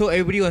 So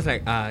everybody was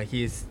like,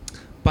 he's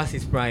past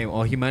his prime,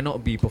 or he might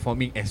not be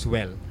performing as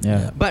well.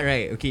 Yeah. But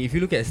right, okay, if you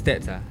look at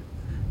stats,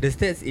 the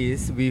stats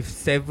is with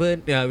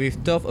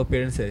 12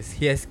 appearances,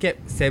 he has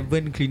kept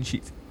 7 clean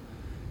sheets.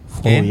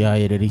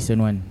 The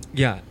recent one.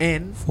 Yeah,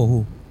 and for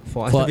who?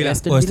 For Aston Villa.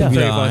 Aston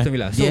Villa. For Aston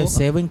Villa. They have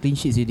 7 clean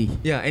sheets already.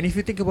 Yeah, and if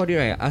you think about it,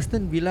 right,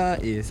 Aston Villa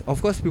is, of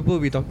course,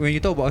 when you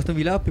talk about Aston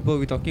Villa, people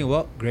will be talking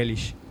about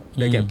Grealish,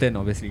 the captain,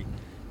 obviously,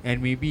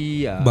 and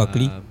maybe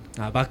Barkley,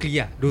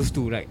 those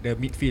two, like the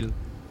midfield.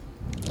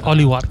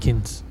 Ollie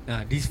Watkins.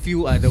 These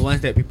few are the ones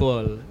that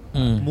people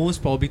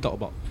most probably talk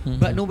about,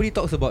 but nobody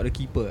talks about the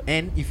keeper.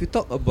 And if you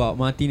talk about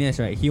Martinez,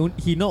 right,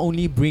 he not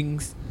only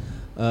brings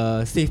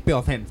safe pair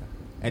of hands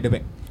at the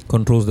back.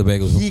 Controls the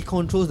back also. He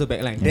controls the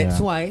back line. That's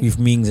why with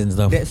Mings and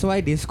stuff. That's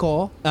why they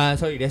score.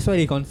 That's why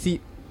they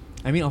concede.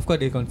 I mean, of course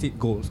they concede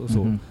goals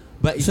also.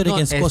 But it's so they not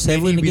can score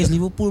 7 against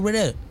Liverpool,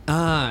 brother.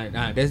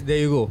 There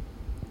you go.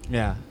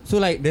 Yeah. So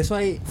like that's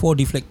why 4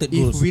 deflected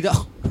goals.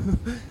 Without,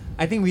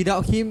 I think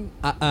without him,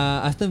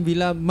 Aston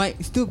Villa might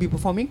still be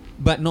performing,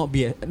 but not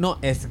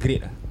as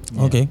great.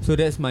 Okay. So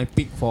that's my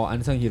pick for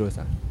unsung heroes.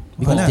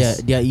 Because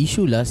their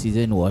issue last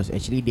season was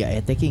actually they are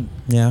attacking.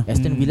 Yeah.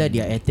 Aston Villa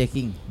they are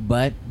attacking,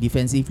 but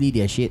defensively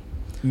they are shit.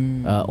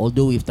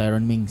 Although with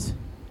Tyrone Mings,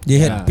 they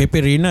had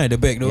Pepe Reina at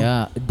the back though.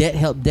 Yeah, that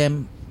helped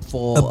them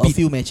for a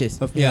few matches.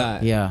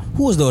 Yeah.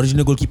 Who was the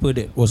original goalkeeper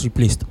that was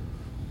replaced?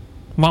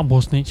 Mark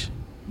Bosnich.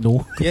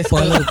 No. Yes,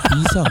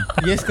 pisang.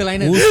 Yes,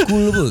 Kalainan. Old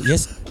school apa?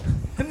 Yes.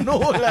 No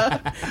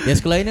lah.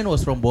 Yes, Kalainan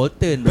was from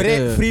Bolton.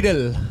 Brad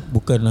Friedel.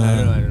 Bukan lah. I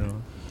don't know.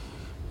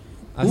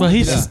 But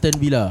Aston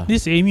Villa.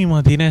 This Amy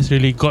Martinez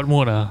really got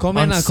more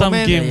Comment on some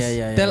comment. games.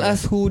 Tell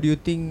us who do you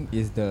think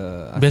is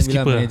the Best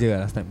Aston Villa keeper manager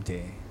last time.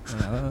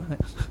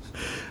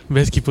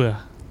 Best keeper.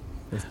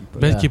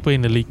 Best keeper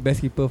in the league.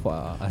 Best keeper for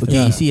Aston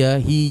Okay, Villa. you see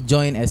he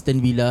joined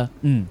Aston Villa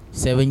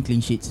 7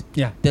 clean sheets.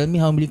 Yeah. Tell me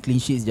how many clean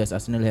sheets does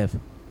Arsenal have?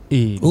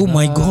 Oh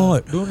my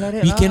god. Don't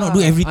like that. We cannot do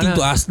everything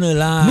to Arsenal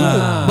lah. No,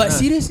 but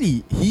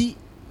seriously,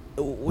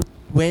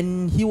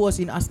 when he was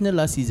in Arsenal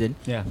last season,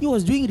 he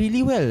was doing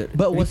really well.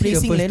 But was he the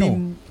replacing first Leno. team?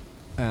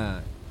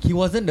 He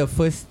wasn't the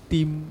first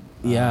team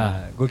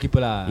goalkeeper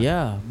lah.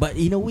 Yeah, but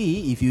in a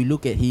way, if you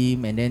look at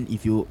him and then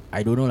if you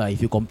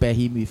compare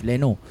him with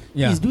Leno,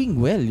 he's doing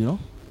well, you know.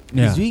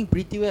 He's doing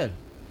pretty well.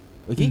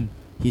 Okay,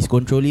 he's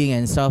controlling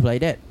and stuff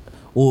like that.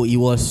 Oh, it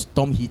was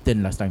Tom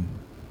Heaton last time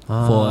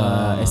for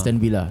Aston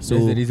Villa. So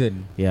that's the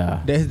reason.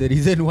 Yeah, that's the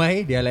reason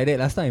why they are like that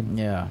last time.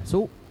 Yeah,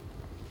 so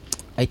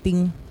I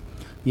think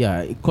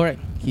correct.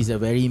 He's a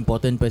very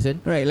important person,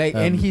 right? Like,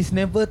 and he's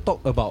never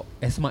talked about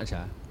as much.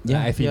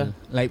 I feel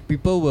like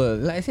people will,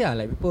 like I say,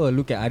 like people will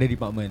look at other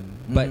department,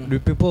 but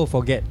people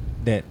forget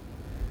that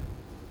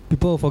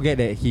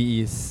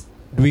he is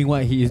doing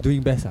what he is doing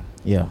best.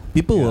 Yeah,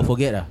 people will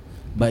forget.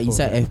 But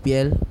inside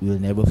FPL, we'll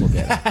never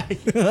forget.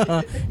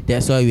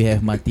 That's why we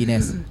have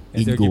Martinez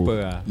in goal.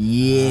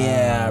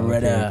 Yeah,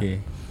 brother.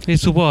 Okay.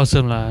 It's super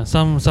awesome lah.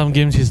 Some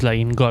games he's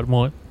like in God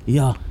mode.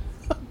 Yeah.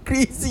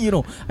 Crazy, you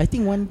know. I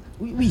think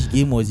which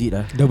game was it?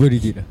 Double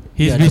digit.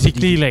 He's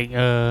basically like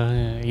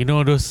you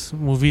know those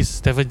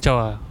movies Stephen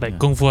Chow like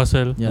Kung Fu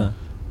Hustle. Yeah.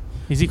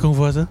 Is it Kung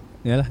Fu Hustle?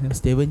 Yeah lah.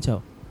 Stephen Chow.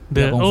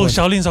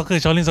 Shaolin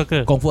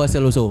Soccer. Kung Fu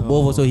Hustle also.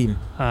 Both also him.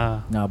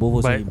 Both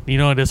also him. You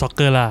know the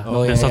soccer lah.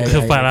 The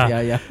soccer part lah.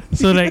 Yeah.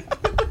 So like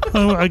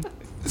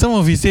some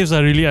of his saves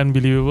are really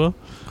unbelievable.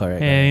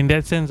 Correct. And in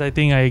that sense, I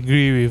think I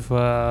agree with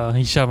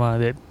Hisham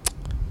that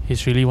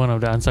he's really one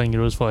of the unsung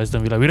heroes for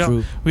Aston Villa.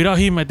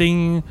 Without him, I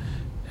think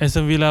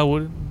Aston Villa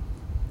would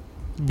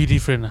be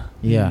different.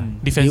 Yeah.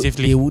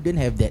 Defensively, they wouldn't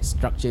have that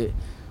structure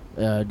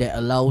that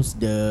allows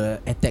the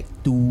attack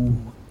to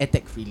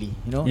attack freely.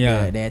 You know,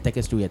 the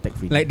attackers to attack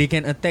freely. Like they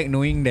can attack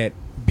knowing that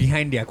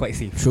behind they are quite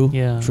safe. True.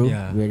 Yeah. True.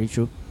 Yeah. Very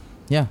true.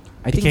 Yeah.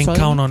 I think can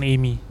count on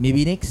Amy.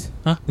 Maybe next.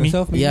 Me?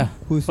 Yourself, maybe? Yeah.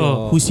 Who's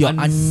your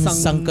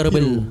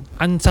unsunkable?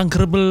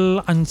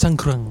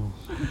 Unsunkerable.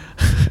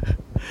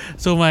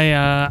 So my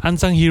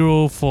unsung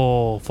hero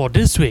for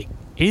this week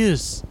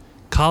is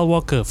Kyle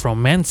Walker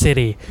from Man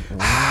City.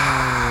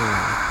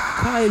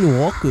 Kyle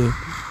Walker.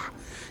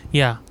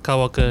 Yeah, Kyle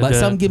Walker. But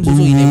some games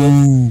also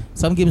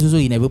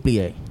he never play,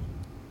 right?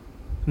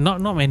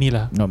 Not many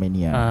lah. Not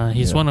many.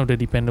 He's one of the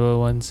dependable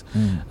ones.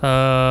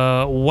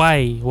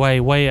 Why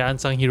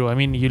unsung hero? I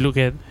mean, you look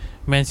at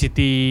Man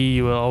City,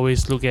 you will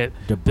always look at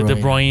the De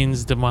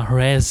Bruynes, the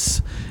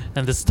Mahrez,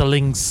 and the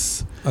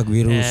Sterlings,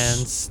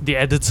 Agueros, and the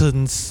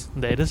Edersons.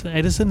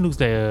 Ederson looks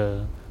like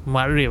a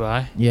mud rape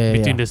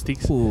between the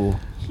sticks.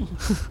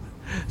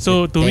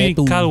 So to me,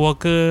 Kyle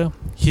Walker,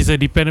 he's a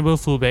dependable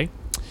fullback.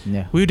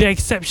 Yeah. With the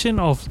exception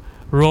of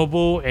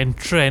Robo and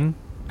Trent,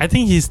 I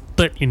think he's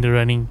third in the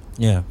running.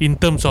 Yeah. In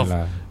terms of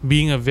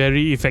being a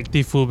very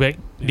effective fullback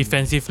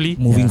defensively,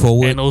 moving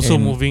forward, and also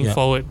moving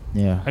forward.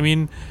 Yeah. I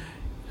mean,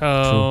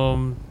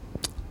 I'll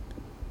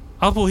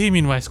put him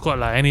in my squad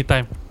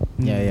anytime.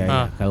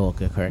 Yeah. Kyle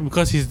Walker, correct.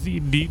 Because he's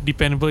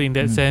dependable in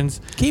that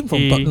sense. Came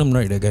from Tottenham,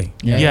 right? That guy.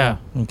 Yeah.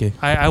 Okay.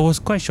 I was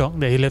quite shocked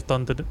that he left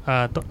on to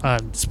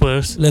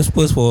Spurs. Left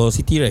Spurs for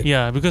City, right?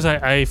 Yeah, because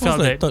I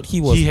felt that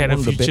he had a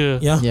future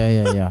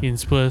in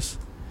Spurs.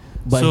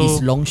 But his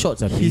long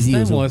shots are crazy.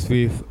 His time also was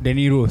with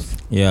Danny Rose.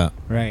 Yeah.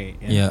 Right.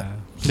 Yeah.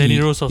 Danny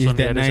Rose was on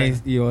the other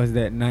side. He was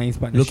that nice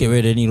partnership. Look at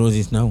where Danny Rose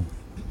is now.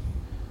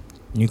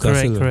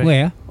 Newcastle. Correct.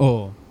 Where?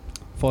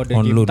 For the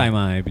game time,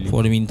 I believe.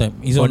 For the meantime,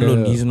 he's on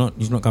loan. He's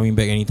not coming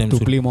back anytime soon.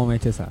 To play more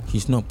matches.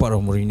 He's not part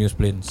of Mourinho's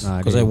plans.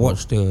 Because I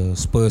watched the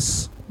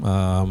Spurs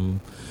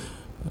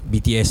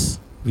BTS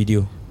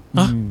video.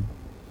 That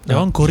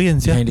one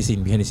Koreans, behind the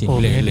scene. Behind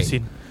the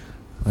scene.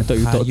 I thought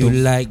you talked you to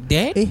like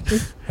that?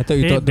 I thought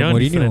you talked to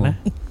Mourinho.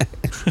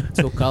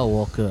 So Kyle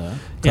Walker.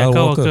 Kyle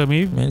Walker,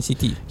 maybe Man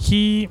City.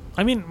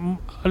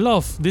 A lot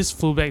of these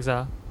fullbacks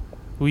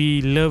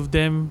we love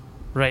them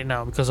right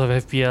now because of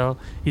FPL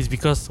is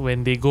because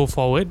when they go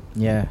forward,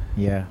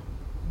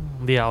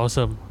 they are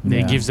awesome.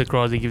 They give the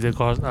cross,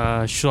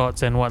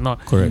 shots and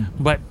whatnot. Correct.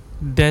 But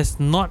there's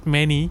not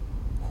many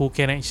who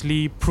can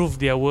actually prove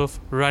their worth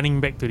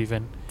running back to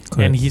defend.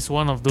 Correct. And he's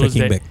one of those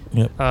Tracking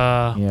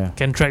that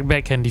can track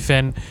back, can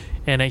defend,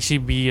 and actually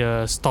be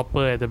a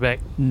stopper at the back.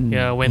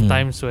 When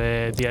times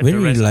where they are very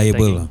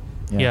reliable.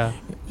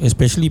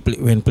 Especially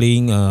when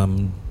playing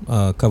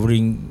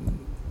covering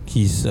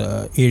his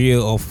area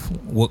of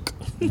work.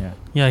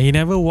 He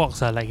never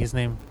walks like his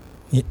name.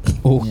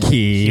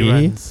 Okay. He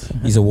runs.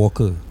 He's a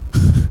walker.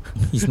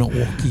 He's not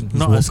walking. He's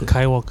not walker. a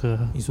Skywalker,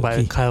 but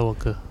a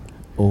Skywalker.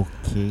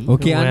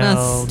 Okay, well,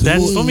 Anas.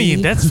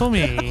 That's for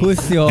me.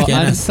 Who's your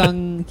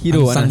unsung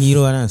hero?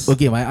 Anas.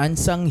 Okay, my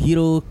unsung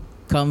hero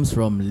comes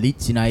from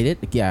Leeds United.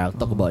 Okay, I'll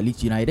talk about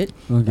Leeds United.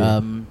 Okay.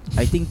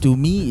 I think to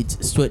me it's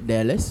Stuart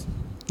Dallas.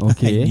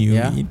 Okay.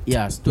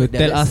 Stuart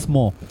Dallas. Tell us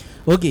more.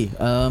 Okay,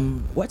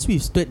 what's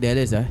with Stuart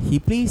Dallas? He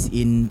plays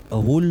in a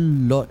whole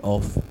lot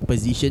of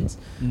positions.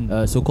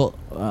 So-called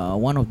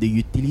one of the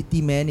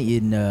utility men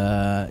in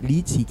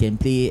Leeds. He can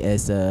play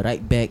as a right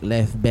back,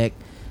 left back,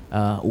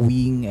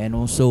 wing, and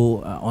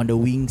also on the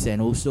wings,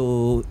 and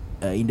also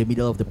in the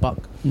middle of the park.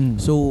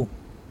 So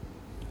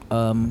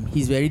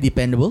he's very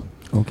dependable.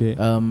 Okay.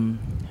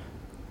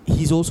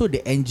 He's also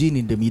the engine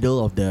in the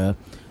middle of the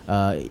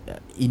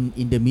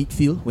in the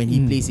midfield when he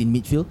plays in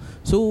midfield.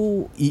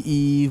 So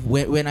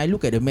when I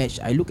look at the match,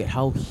 I look at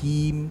how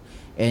him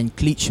and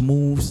Klitsch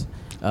moves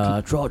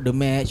throughout the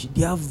match.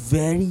 They are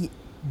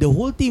the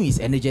whole team is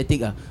energetic.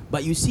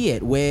 But you see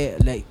it where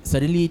like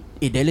suddenly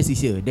Dallas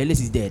is here, Dallas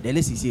is there,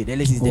 Dallas is here,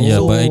 Dallas is there. Yeah,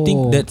 but I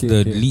think that's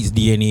the Leeds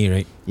DNA,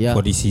 right?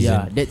 For this season.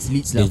 Yeah, that's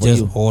Leeds They're for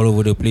just you. all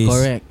over the place.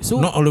 Correct. So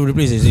not all over the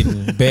place as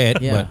in bad,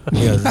 but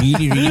they are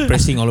really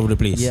pressing all over the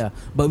place. Yeah,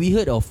 but we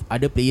heard of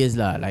other players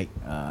like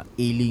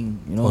Ailing,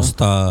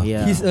 Costa.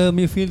 Yeah. He's a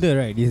midfielder,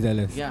 right? This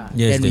Dallas. Yeah.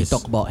 Yes, Then we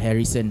talk about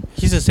Harrison.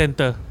 He's a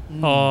center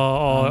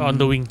or on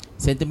the wing.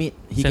 Centre mid.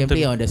 He can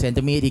play on the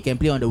centre mid. He can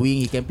play on the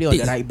wing. He can play on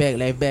the right back,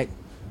 left back.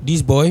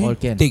 This boy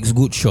takes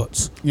good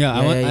shots.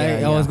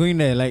 I was going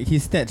there. Like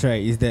his stats, right,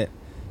 is that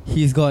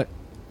he's got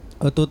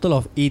a total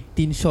of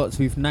 18 shots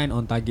with 9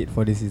 on target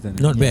for this season.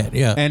 Not bad,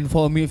 yeah. And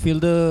for a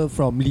midfielder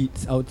from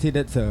Leeds, I would say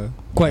that's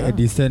quite a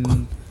decent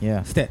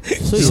stat.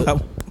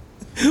 So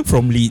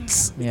from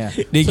Leeds. Yeah.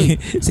 They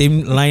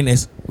same line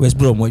as West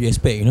Brom, what you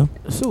expect,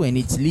 So when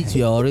it's Leeds,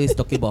 we are always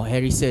talking about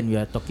Harrison, we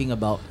are talking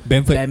about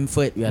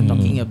Bamford, we are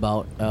talking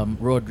about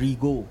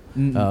Rodrigo,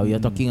 we are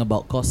talking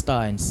about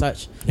Costa and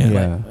such.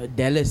 But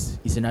Dallas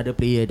is another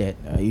player that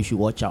you should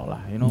watch out,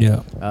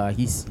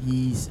 he's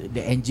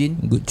the engine.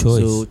 Good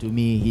choice. So to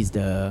me, he's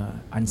the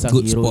unsung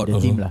good hero of the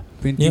team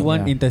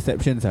 21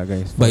 interceptions,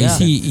 guys. But is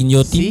he in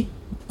your team,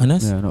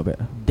 Anas? Yeah, not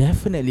bad.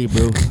 Definitely,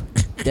 bro.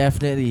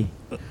 Definitely.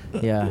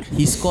 Yeah,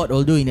 he scored,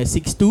 although in a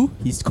 6-2,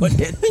 he scored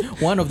that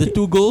one of the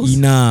 2 goals.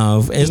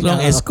 Enough. As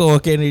long as score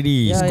can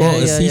already. Score,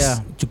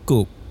 assist,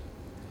 cukup.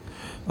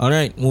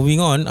 Alright, moving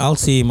on. I'll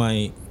say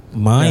my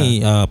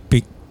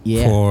pick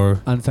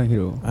for unsung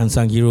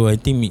hero. I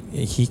think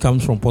he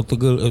comes from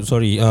Portugal.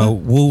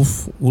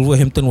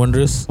 Wolverhampton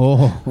Wanderers.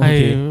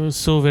 I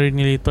so very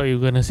nearly thought you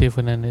were gonna say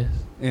Fernandes.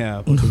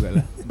 Yeah,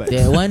 Portugal. But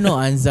that one no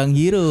unsung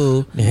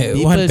hero.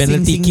 That one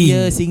penalty king.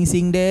 Here,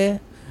 sing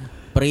there.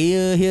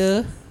 Prayer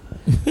here.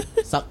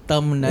 Suck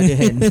thumb another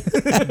hand.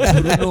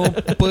 Bruno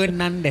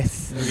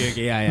Fernandes.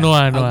 Okay, yeah.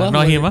 Not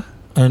him,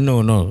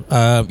 No.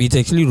 It's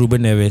actually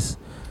Ruben Neves.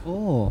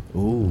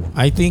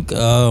 I think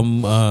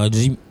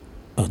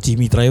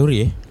Jimmy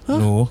Traore.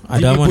 No,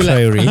 Adama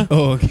Traore.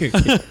 Okay.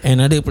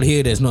 Another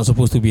player that's not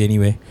supposed to be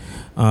anywhere.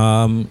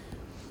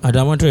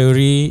 Adama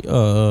Traore,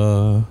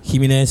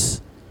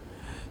 Jimenez,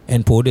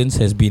 and Podence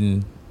has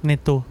been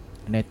Neto.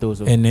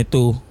 And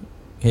Neto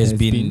has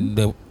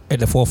been at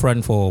the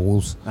forefront for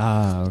Wolves.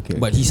 Okay.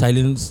 But he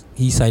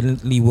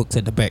silently works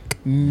at the back,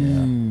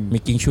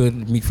 making sure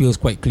midfield is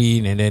quite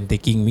clean, and then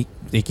taking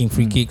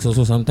free kicks.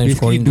 Also sometimes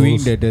scoring doing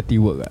goals. the dirty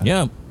work.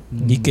 Yeah,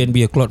 he can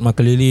be a Claude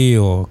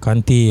Makelele or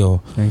Kante or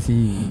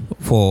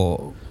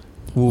for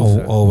Wolves,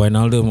 or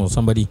Wijnaldum or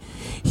somebody.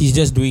 He's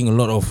just doing a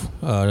lot of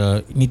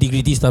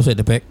nitty-gritty stuff at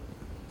the back,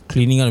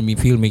 cleaning out the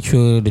midfield, make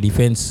sure the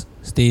defense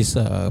stays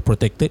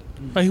protected.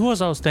 But he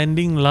was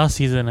outstanding last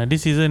season.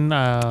 This season,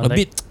 a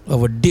bit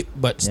of a dip,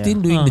 but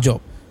still doing the job.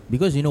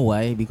 Because you know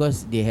why?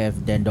 Because they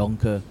have Dan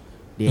Donker.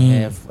 They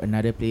have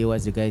another player.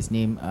 What's the guy's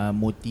name?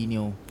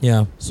 Moutinho.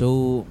 Yeah.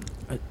 So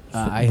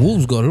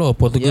Wolves got a lot of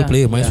Portugal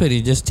players. Might as well they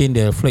just change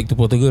their flag to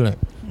Portugal, right?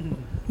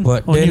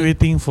 But only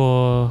waiting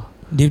for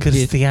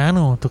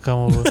Cristiano to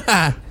come over.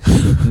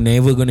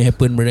 Never gonna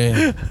happen,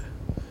 brother.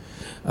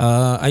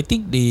 I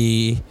think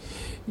they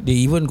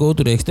even go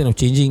to the extent of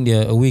changing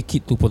their away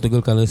kit to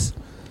Portugal colours.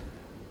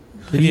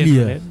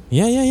 Really?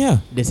 Yeah.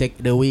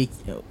 The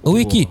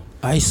away kit.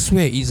 I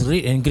swear it's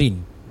red and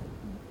green.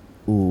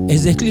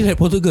 Exactly like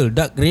Portugal.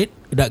 Dark red,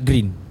 dark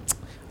green.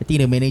 I think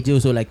the manager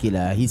also like it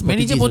lah. He's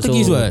Manager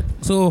Portuguese what?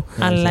 So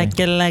I like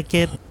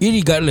it.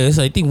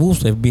 irregardless, I think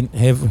Wolves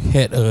have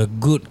had a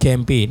good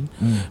campaign.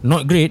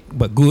 Not great,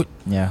 but good.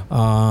 Yeah.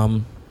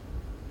 And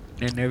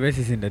Neves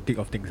is in the thick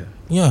of things.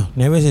 Yeah,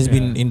 Neves has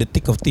been in the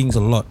thick of things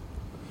a lot.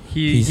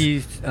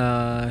 He's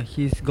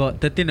got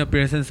 13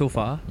 appearances so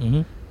far.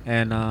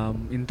 And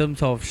in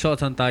terms of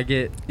shots on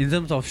target, in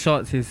terms of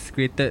shots, he's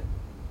created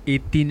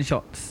 18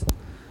 shots.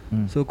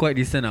 So quite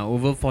decent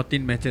over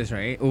 14 matches,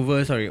 right?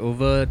 Over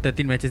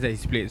 13 matches that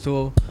he's played.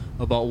 So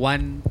about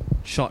 1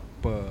 shot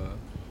per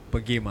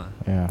game.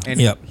 And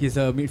he's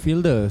a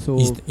midfielder, so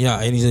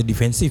and he's a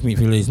defensive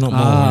midfielder. He's not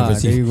more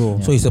offensive. There you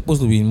go. So he's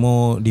supposed to be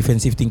more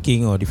defensive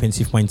thinking or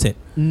defensive mindset,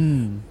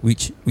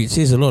 which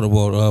says a lot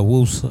about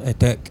Wolves'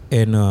 attack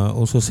and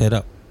also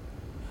setup.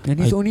 And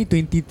he's only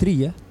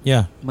 23,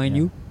 mind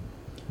you.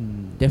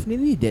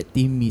 Definitely that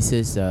team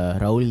misses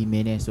Raul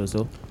Jimenez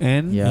also.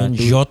 And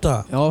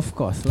Jota. Of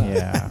course lah.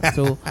 Yeah.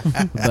 So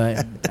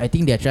but I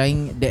think they're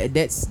trying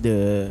that's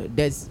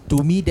to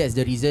me that's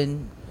the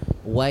reason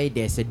why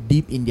there's a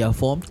dip in their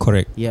form.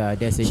 Correct. Yeah,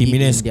 there's a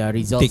Jimenez dip in their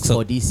results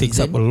for this takes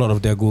season. Takes up a lot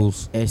of their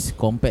goals as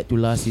compared to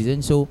last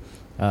season. So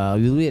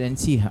we'll wait and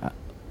see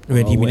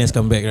when Jimenez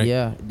come back, right?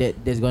 Yeah,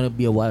 there's gonna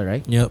be a while,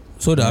 right? Yep.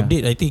 So the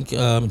update, I think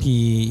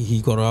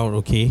he got out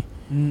okay.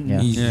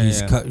 He's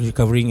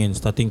recovering and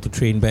starting to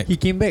train back. He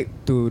came back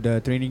to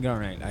the training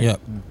ground, right?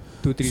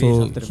 2-3 days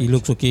so after the he match.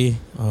 looks okay.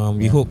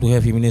 We hope to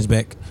have Jimenez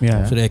back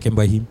so that I can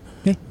buy him.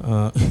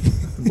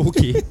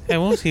 Okay.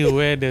 And once he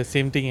wear the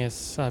same thing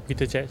as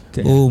Peter Cech.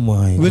 Oh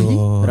my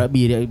god.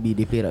 Rugby, they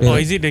play rugby. Or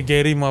is it the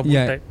Gary Mabut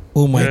type?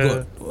 Oh my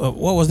god.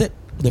 What was that?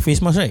 The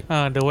face mask, right?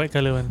 The white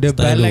colour one. The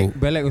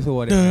Bilic also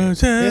wore that.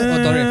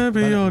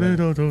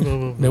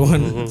 The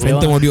one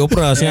Phantom of the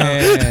Opera.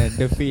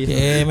 The face.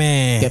 Yeah,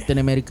 man. Captain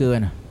America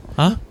one.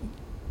 Huh?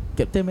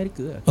 Captain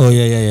America. Oh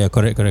yeah.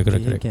 Correct.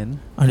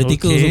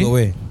 Undertaker also got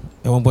wear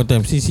at one point in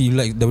time. Since he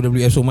like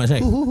WWF so much,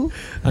 right?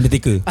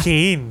 Undertaker.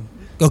 Kane.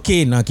 Oh,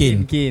 Kane.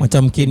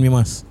 Macam Kane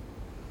Mimas.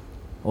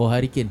 Oh,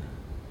 Hurricane.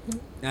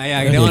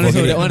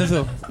 That one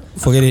also.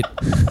 Forget it.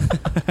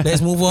 Let's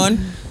move on.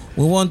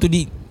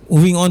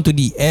 Moving on to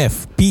the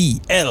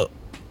FPL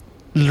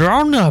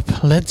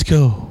Roundup. Let's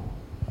go.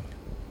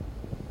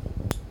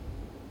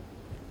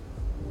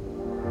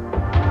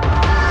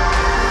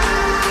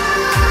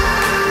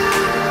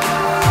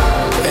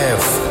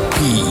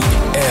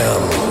 FPL.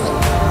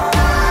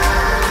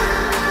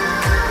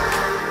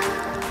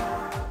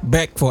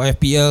 Back for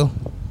FPL.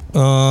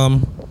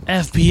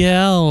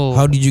 FPL.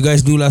 How did you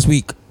guys do last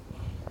week?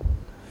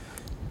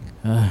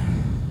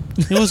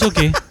 It was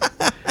okay.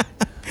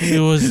 It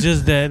was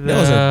just that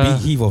was a big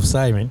heave of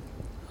sigh, man.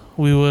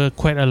 We were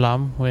quite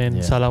alarmed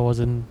when Salah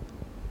wasn't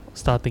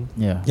starting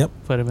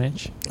for the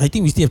match. I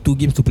think we still have 2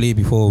 games to play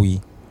before we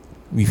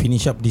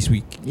finish up this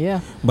week. Yeah.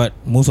 But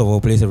most of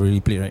our players have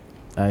already played, right?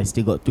 I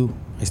still got 2.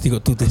 I still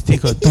got two.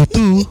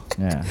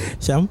 Yeah.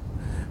 Sham,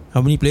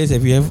 how many players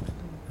have you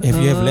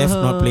have left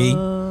not playing?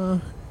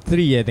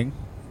 3, I think.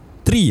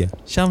 3?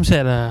 Sham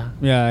said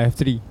Yeah, I have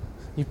 3.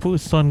 He put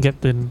Son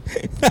captain.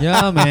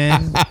 Yeah,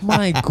 man.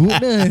 My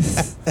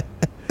goodness.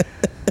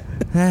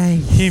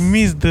 He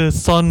missed the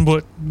Son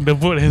boat. The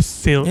boat has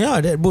sailed. Yeah,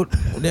 that boat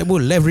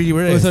left really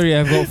well. Oh, sorry,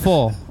 I've got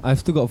 4. I've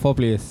still got 4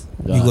 players.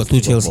 You got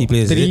 2 Chelsea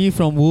players. 3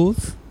 from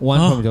Wolves,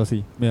 1 from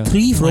Chelsea.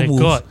 3 from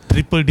Wolves. My God,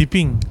 triple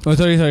dipping. Oh,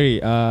 sorry.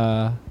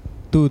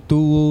 2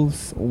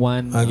 Wolves,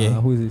 1.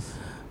 Who is this?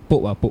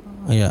 Pope.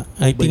 Yeah,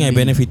 I think I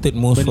benefited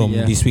most from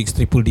this week's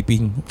triple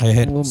dipping. I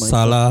had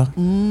Salah,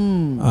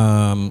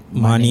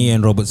 Mane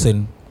and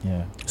Robertson.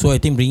 Yeah. So I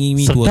think bringing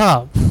me to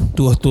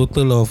a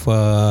total of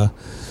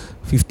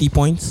 50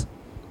 points.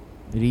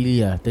 Really?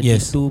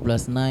 32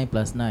 plus 9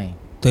 plus 9.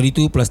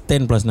 32 plus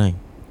 10 plus 9.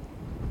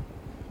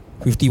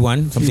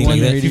 51, something like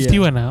that.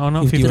 51 or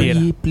not 58?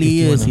 3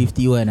 players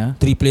 51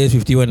 3 players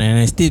 51, and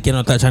I still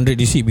cannot touch 100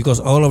 this week because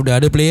all of the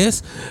other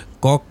players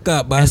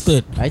cock-up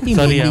bastard. I think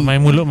sorry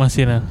my mulut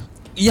masih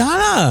Ya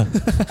lah.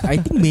 I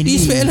think mainly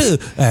this fella,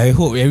 I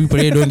hope every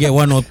player don't get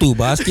 1 or 2.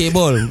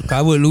 Basketball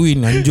cover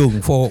Lewin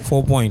Anjung 4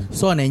 points.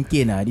 Son and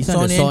Kane This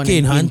Son one and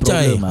Kane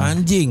Hancai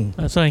Anjing.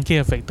 Son and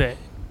Kane affected.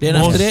 Then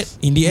after that,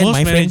 in the end,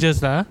 most my friend managers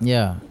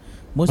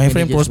my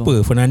friend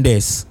Prosper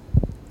Fernandez.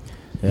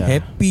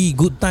 Happy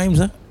good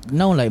times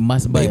Now like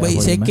must buy.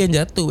 Baik-baik second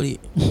jatuh balik.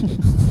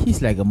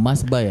 He's like a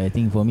must buy, I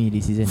think, for me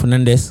this season.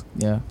 Fernandez.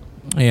 Yeah.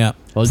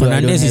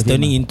 Fernandez is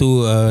turning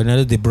into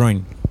another De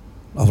Bruyne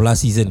of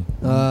last season.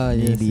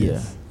 Maybe.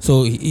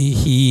 So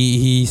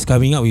he's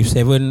coming up with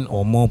 7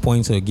 or more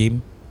points a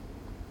game.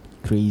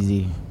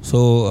 Crazy.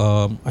 So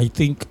I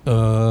think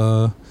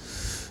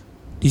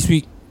this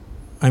week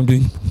I'm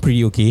doing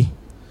pretty okay.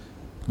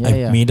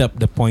 I've made up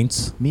the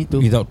points. Me too.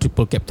 Without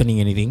triple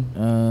captaining anything.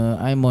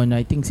 I'm on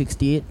I think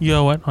 68. You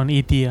are what? On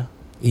 80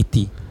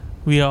 80.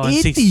 We are on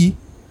 80?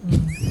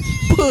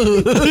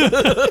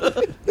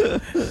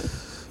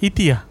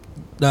 80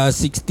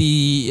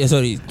 60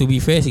 sorry, to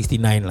be fair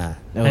 69 lah.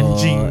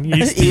 Anjing.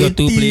 Still got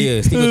 2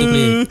 players.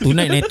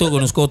 Tonight Neto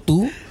gonna score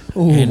 2.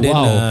 And then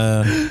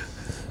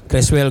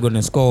Cresswell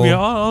gonna score. We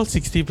are all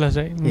 60 plus,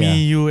 right?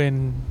 Me, you,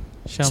 and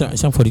Sham.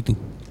 Sham 42.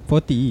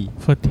 40.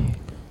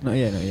 Not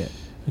yet.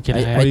 Okay,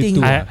 I hope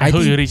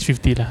think you reach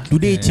 50 lah.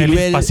 Today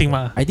Chilwell passing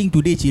mark. I think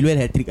today Chilwell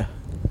hat-trick ah.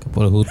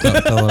 Kepala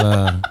otak kau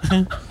lah.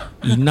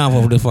 Enough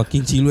of the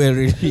fucking Chilwell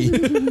already.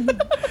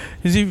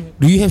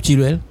 Do you have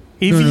Chilwell?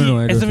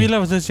 No, Aston Villa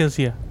versus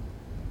Chelsea.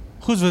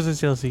 Who's versus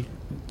Chelsea?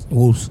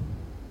 Wolves.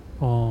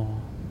 Oh,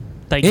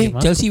 tight game.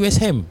 Chelsea West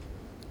Ham.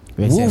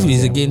 Wolves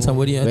is against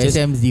somebody else. West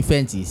Ham's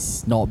defense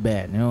is not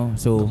bad, you know.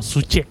 So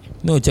Suche.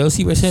 No,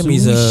 Chelsea West Ham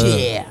is a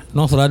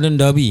North London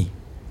derby.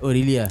 Oh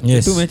really?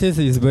 Yes. The 2 matches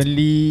is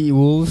Burnley,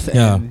 Wolves,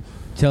 and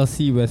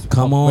Chelsea West.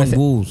 Come on,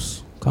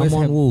 Wolves. Come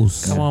on,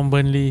 Wolves. Come on,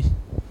 Burnley.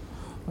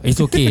 It's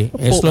okay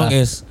as long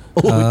as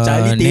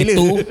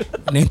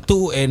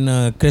Neto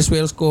and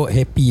Cresswell score,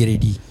 happy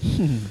already.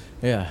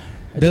 Yeah.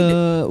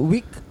 The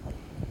week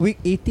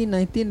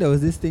 18-19 there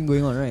was this thing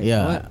going on, right?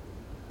 Yeah.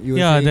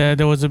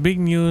 There was a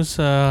big news.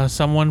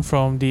 Someone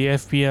from the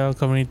FPL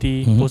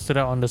community posted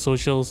out on the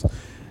socials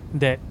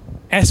that,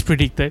 as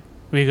predicted,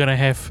 we're gonna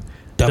have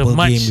the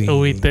much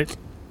awaited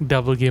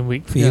double game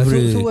week.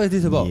 So what is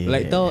this about?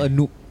 Like tell a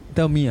noob.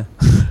 Tell me.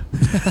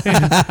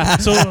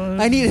 So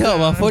I need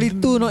help.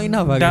 42 not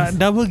enough.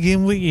 Double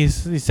game week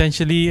is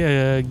essentially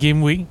a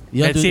game week.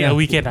 Let's say a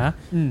weekend.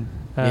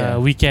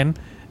 Weekend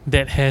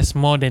that has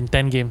more than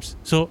 10 games.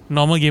 So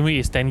normal game week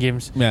is 10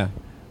 games. Yeah.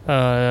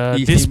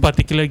 This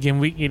particular game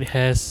week it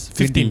has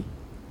 15.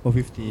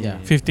 50. Yeah.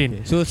 15.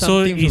 Okay.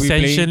 So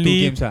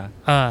essentially 2 games.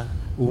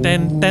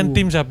 10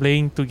 teams are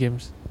playing 2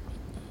 games.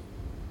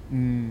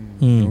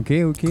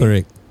 Okay.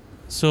 Correct.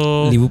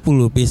 So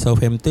Liverpool will play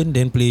Southampton,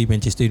 then play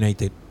Manchester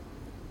United.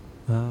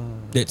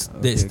 That's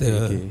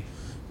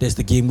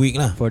the game week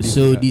lah.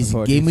 So this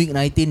game week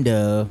 19,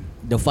 the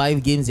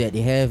 5 games that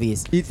they have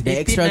is the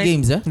extra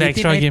games. The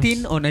extra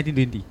games. 18 or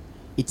 19-20?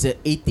 It's a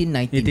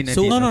 18-19.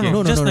 So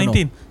no, just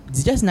 19.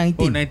 It's just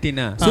 19. Oh,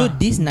 19 So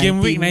this 19 game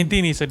week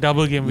 19 is a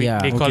double game week.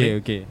 They call it.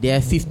 Okay. They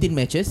have 15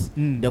 matches.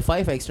 The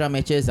 5 extra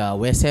matches are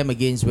West Ham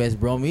against West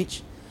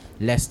Bromwich,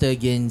 Leicester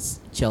against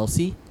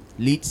Chelsea,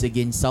 Leeds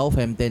against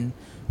Southampton,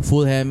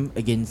 Fulham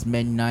against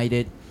Man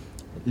United,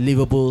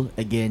 Liverpool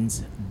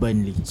against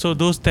Burnley. So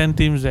those 10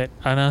 teams that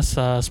Anas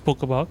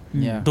spoke about,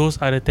 those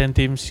are the 10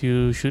 teams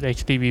you should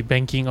actually be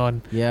banking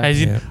on.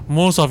 As in,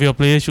 most of your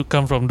players should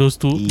come from those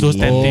 10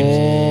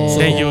 teams.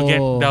 Then you'll get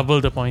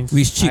double the points.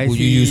 Which chip would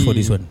you use for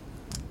this one?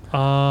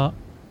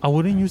 I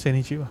wouldn't use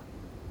any chip.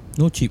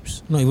 No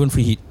chips, not even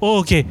free hit. Oh,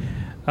 okay.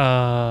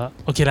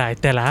 Okay lah, I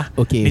tell lah.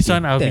 This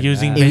one I'll be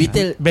using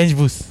bench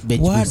boost.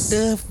 What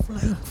the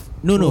fly?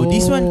 No,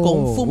 this one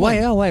confirm.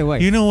 Why?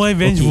 You know why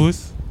bench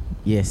boost?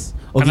 Yes.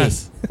 Okay.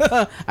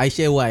 I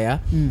share why.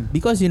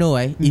 Because you know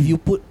why? If you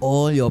put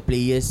all your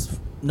players,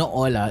 not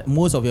all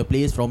most of your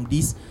players from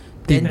these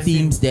 10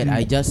 teams that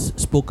I just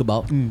spoke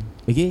about,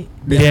 okay,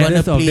 they're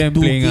gonna play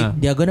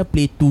they're gonna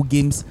play 2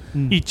 games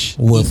each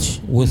worth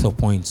of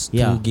points.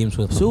 2 games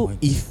worth of points. So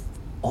if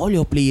all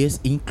your players,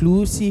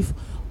 inclusive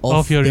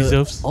of your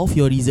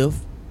reserve,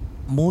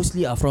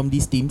 mostly are from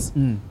these teams,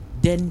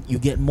 then you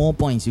get more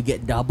points. You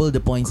get double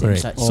the points and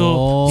such.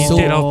 So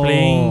instead of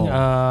playing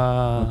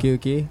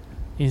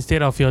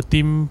instead of your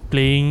team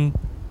playing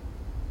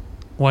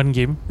 1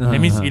 game, that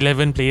means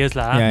 11 players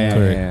lah.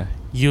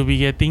 You'll be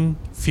getting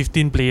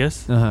 15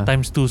 players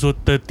times 2, so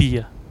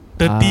 30.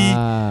 30.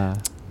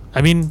 I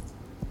mean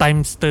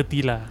times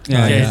 30 lah.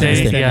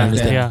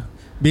 Yeah.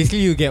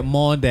 Basically, you get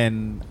more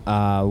than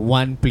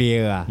 1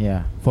 player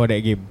for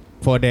that game,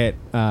 for that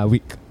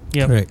week.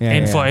 Yep.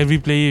 And for every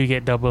player you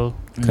get double.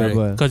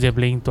 Because they're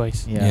playing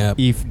twice.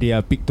 If they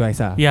are picked twice.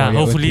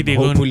 Hopefully they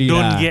don't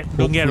get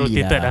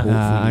rotated.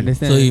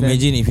 Understand. So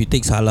imagine if you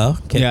take Salah,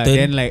 captain,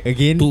 then like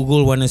again 2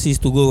 goal 1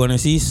 assist, 2 goal 1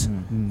 assist,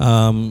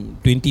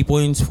 20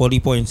 points, 40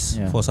 points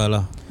for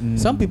Salah.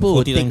 Some people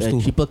will take a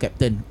triple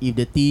captain if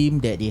the team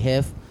that they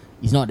have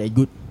is not that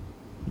good.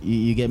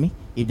 You get me?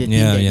 If the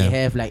team that they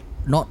have, like,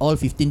 not all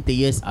 15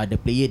 players are the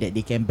player that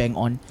they can bank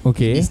on in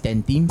these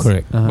 10 teams.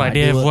 Correct. But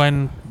they have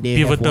one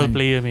pivotal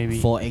player maybe.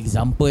 For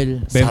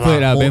example,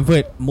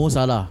 Mo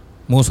Salah.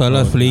 Mo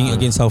Salah is playing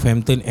against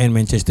Southampton and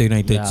Manchester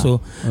United.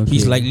 So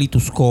he's likely to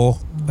score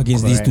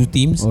against these 2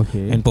 teams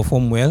and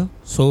perform well.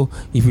 So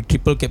if you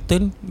triple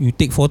captain, you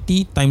take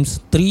 40 times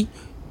 3,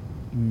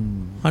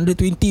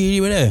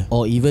 120 already.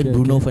 Or even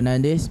Bruno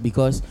Fernandes,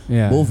 because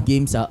both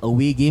games are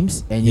away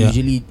games, and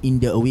usually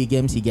in the away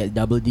games he gets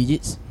double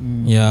digits.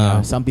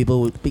 Some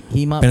people would pick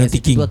him up as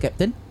a triple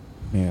captain.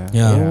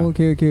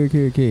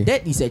 Okay.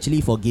 That is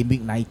actually for game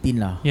week 19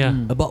 lah.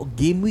 About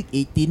game week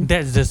 18,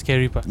 that's the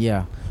scary part.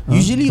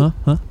 Usually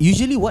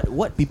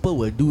what people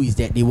will do is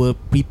that they will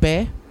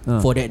prepare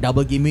for that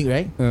double game week,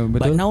 right?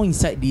 But now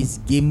inside this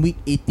game week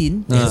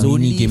 18, there's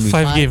only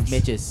 5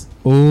 matches.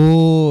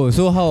 Oh,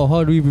 so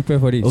how do we prepare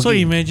for this? So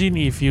imagine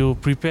if you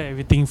prepare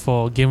everything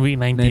for game week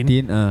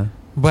 19,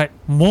 but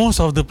most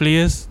of the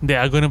players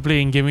that are going to play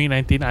in game week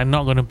 19 are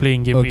not going to play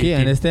in game week 18. Okay,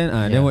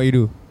 understand. Then what you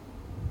do?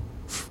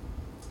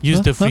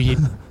 Use the free hit.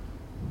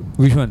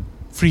 Which one?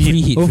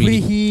 Free hit.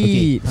 Free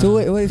hit. Okay. So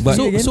what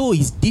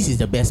is this is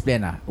the best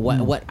plan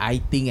What I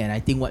think, and I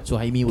think what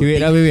Suhaimi will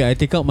think. Wait. I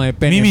take out my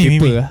pen and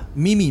paper.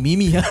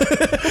 Mimi.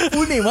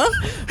 Full name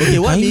Okay,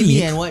 what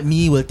Mimi and what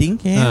me will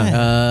think.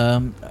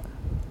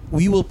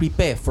 We will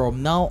prepare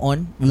from now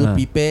on. We will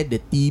prepare the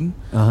team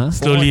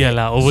slowly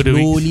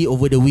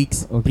over the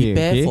weeks.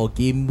 Prepare for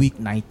game week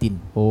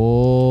 19.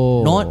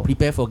 Not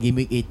prepare for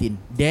game week 18.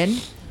 Then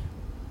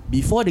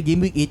before the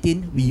game week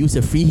 18, we use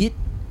a free hit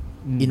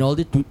in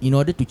order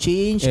to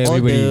change all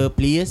the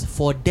players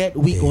for that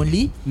week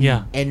only.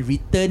 And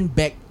return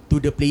back to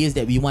the players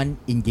that we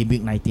want in game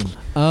week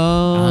 19.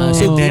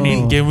 So then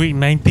in game week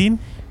 19,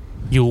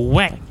 you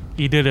whack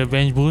either the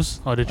bench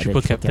boost or the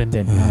triple captain.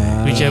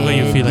 Whichever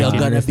you feel like.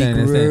 You're gonna be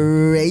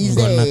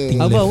crazy.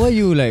 Abang, why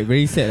you like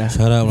very sad?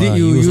 Shut up. Did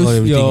you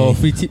use your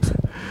free chips?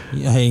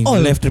 I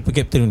left triple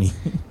captain only.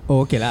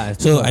 Okay lah.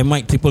 So I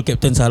might triple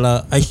captain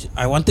Salah.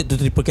 I wanted to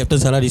triple captain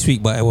Salah this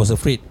week, but I was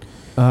afraid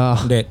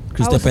that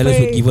Crystal Palace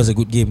would give us a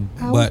good game.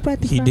 But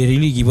they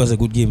really give us a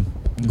good game.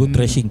 Good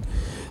thrashing.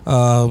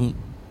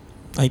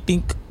 I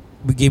think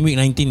game week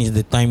 19 is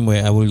the time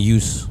where I will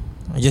use.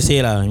 I just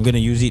say I'm going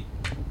to use it.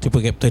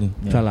 Triple captain.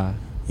 Salah.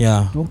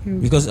 Yeah.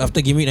 Okay. Because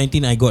after game week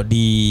 19, I got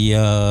the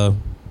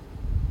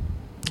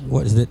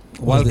what is that?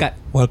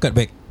 Wildcard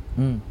back.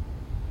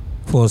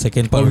 For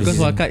second part. Because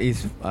wildcard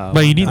is.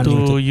 But you need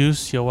to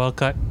use your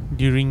wildcard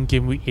during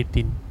game week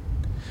 18.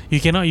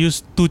 You cannot use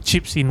 2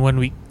 chips in 1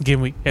 week.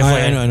 Game week.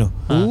 I know.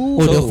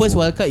 So the first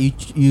wildcard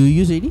you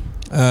use already?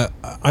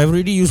 I've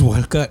already used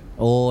wildcard.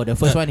 The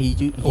first one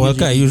he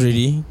wildcard I used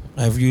already.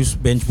 I've used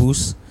bench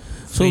boost.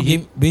 So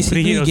game week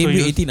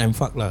 18 I'm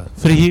fucked lah.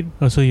 Free hit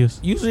also use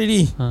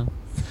already.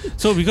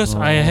 So because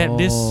I had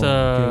this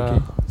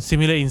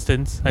similar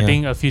instance, I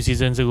think a few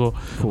seasons ago,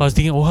 I was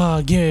thinking,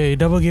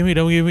 double game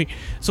week.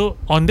 So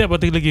on that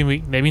particular game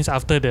week, that means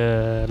after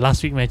the last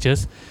week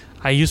matches,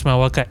 I used my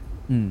wildcard,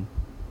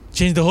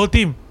 change the whole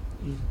team.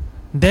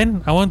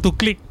 Then I want to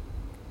click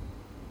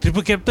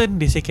triple captain,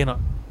 they say cannot.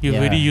 You've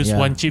already used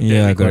one chip.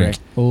 Yeah, correct.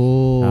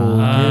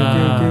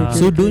 Okay.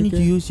 So don't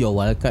use your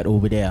wildcard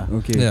over there.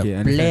 Okay.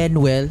 Plan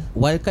well.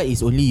 Wildcard is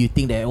only you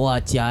think that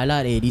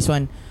this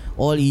one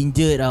all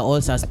injured,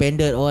 all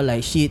suspended, all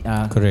like shit.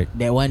 Correct.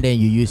 That one, then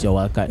you use your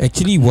wildcard.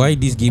 Actually, why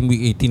this game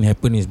week 18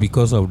 happened is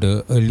because of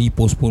the early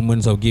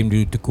postponements of game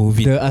due to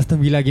COVID. The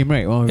Aston Villa game,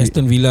 right?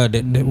 Aston Villa,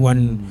 that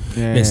one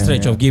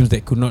stretch of games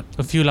that could not.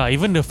 A few lah.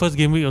 Even the first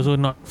game week also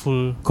not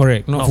full.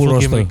 Correct. Not full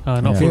roster.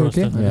 Not full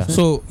roster. Yeah.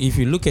 So if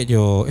you look at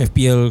your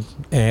FPL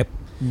app,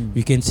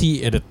 you can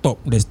see at the top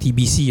there's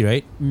TBC,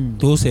 right?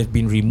 Those have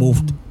been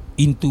removed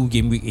into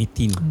game week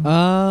 18.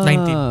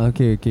 19.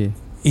 Okay.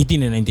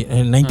 18 and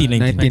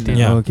 19.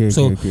 Yeah. Okay.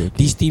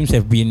 These teams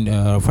have been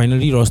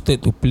finally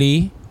rostered to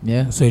play.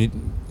 Yeah. So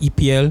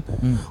EPL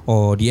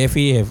or the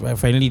FA have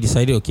finally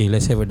decided, okay,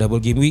 let's have a double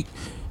game week.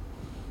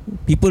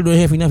 People don't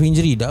have enough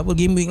injury. Double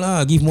game week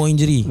lah. Give more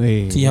injury.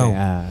 See how.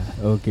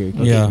 Okay.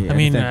 Yeah. I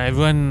mean,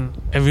 everyone,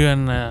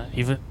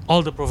 even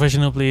all the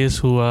professional players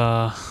who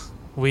are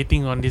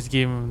waiting on this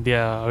game, they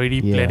are already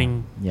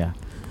planning. Yeah.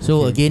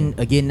 So again,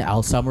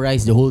 I'll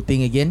summarize the whole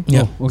thing again.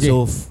 Yeah. Okay.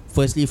 So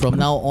firstly, from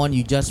now on,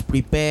 you just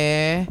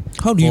prepare.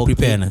 How do you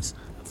prepare, Anas?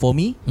 For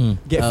me,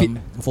 get fit.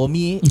 For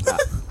me,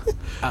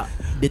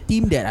 the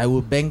team that I will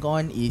bank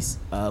on is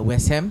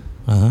West Ham,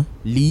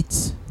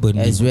 Leeds,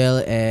 Burnley, as well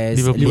as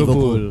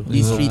Liverpool.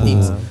 These three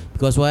teams.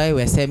 Because why?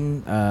 West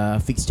Ham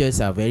fixtures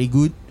are very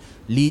good.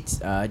 Leeds,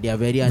 they are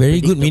very unpredictable.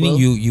 Very good,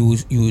 meaning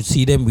you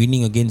see them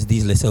winning against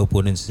these lesser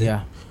opponents.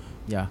 Yeah.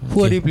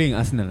 Who are they playing?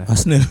 Arsenal.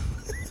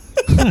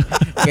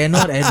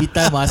 Cannot every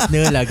time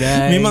Arsenal lah,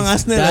 guys. Memang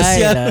Arsenal lah,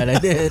 sial.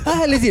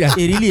 Legit lah.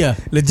 Really lah.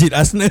 Legit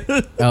Arsenal.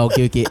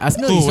 Okay.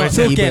 Arsenal is not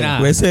stable.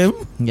 West Ham.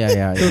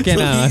 Yeah.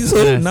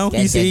 So now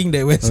he's saying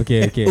that West.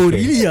 Okay.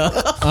 Really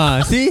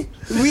lah. See?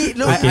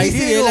 I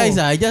didn't realise.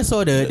 I just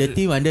saw the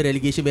team under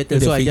relegation battle,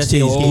 so I just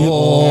say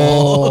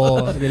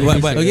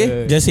But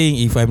okay. Just saying,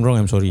 if I'm wrong,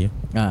 I'm sorry.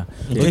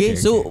 Okay.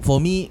 So for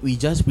me, we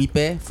just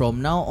prepare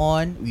from now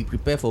on. We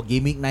prepare for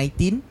game week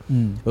 19.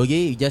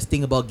 Okay, you just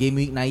think about game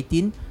week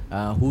 19.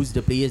 Who's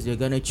the players you're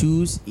gonna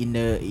choose in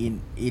the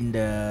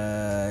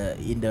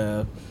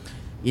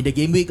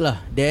game week lah.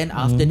 Then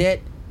after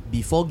that,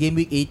 before game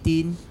week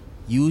 18,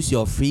 use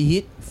your free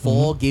hit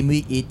for game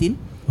week 18.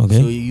 Okay.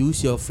 So you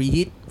use your free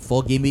hit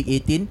for game week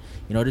 18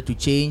 in order to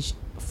change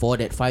for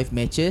that 5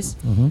 matches.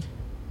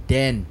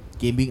 Then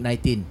game week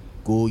 19,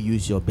 go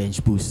use your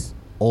bench boost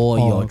or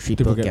your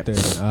triple captain.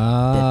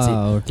 That's it.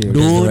 Okay.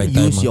 Don't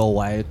use your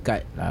wild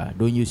card.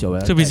 Don't use your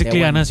wild So card.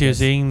 basically, Anas, you're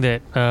saying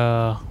that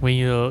when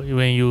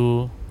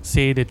you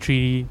say the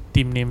 3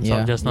 team names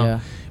of just now,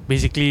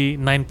 basically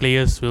 9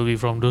 players will be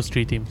from those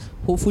 3 teams.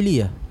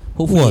 Hopefully.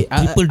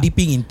 Triple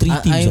dipping in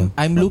 3 teams.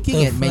 I'm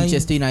looking at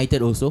Manchester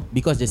United also,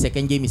 because the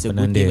second game is a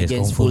good game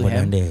against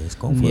Fulham.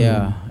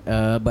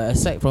 But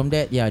aside from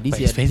that, but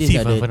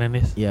expensive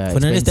Fernandes.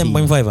 Fernandes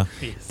 10.5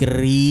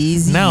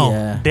 Crazy.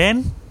 Now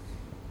then,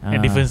 a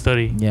different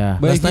story.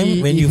 Last time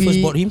when you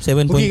first bought him,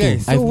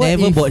 7.2. I've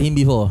never bought him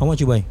before. How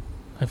much you buy?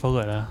 I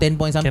forgot 10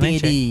 point something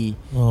already.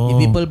 If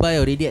people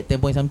buy already at 10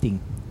 point something.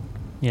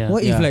 Yeah.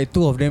 What if like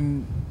two of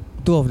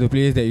the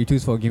players that you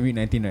choose for Game Week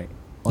 19, right?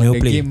 On Never the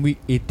play. Game Week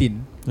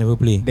 18 Never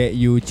play. that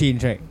you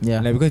change, right? Yeah.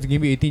 Like because the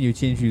Game Week 18 you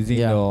change using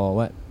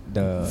your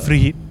the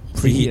free hit.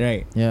 free hit,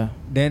 right? Yeah.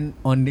 Then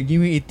on the Game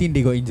Week 18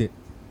 they got injured.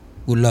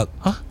 Good luck.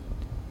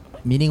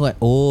 Meaning what?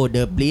 Oh,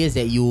 the players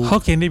that you...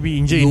 How can they be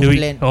injured in the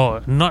week?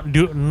 Oh, not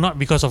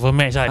because of a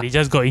match. They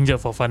just got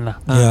injured for fun lah.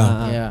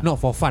 Yeah.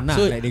 Not for fun lah.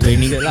 So like they got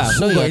injured lah.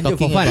 So got you're injured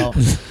for talking fun.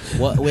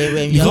 about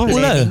when we are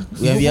planning,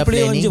 when we are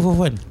planning, for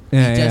fun.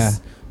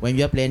 when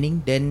we are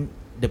planning, then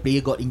the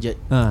player got injured.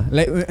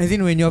 Like as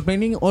in when you're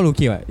planning, all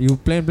okay, right? You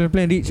plan,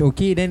 reach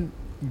okay, then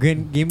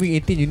Game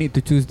Week 18 you need to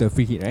choose the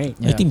free hit, right?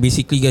 I think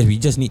basically, guys, we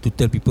just need to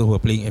tell people who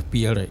are playing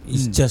FPL, right?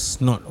 It's just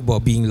not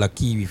about being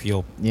lucky with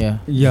your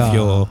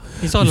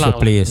It's all luck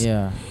players.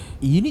 Yeah.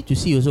 You need to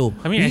see also.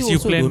 I mean, as you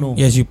plan,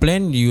 yes, you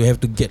plan, you have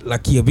to get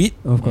lucky a bit.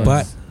 Of course.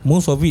 But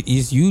most of it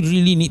is you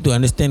really need to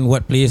understand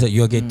what players that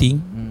you are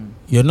getting.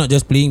 You're not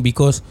just playing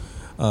because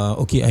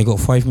okay, I got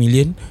 5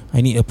 million.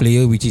 I need a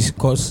player which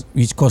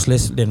costs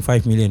less than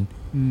 5 million.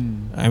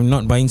 I'm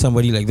not buying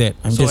somebody like that.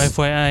 So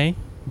FYI,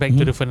 back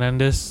to the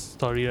Fernandes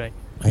story, right?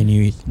 I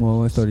knew it.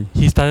 What story?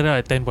 He started out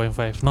at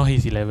 10.5. Now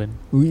he's 11.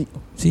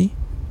 See?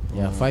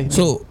 Yeah, 5.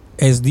 So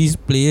as these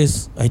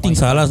players, I think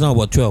Salah's now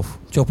about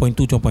 12.2,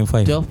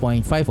 12.5.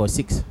 12.5 or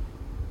 6.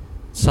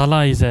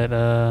 Salah is at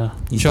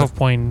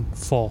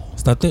 12.4.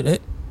 Started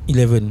at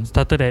 11.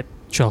 Started at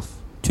 12.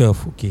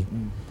 12, okay.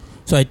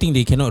 So I think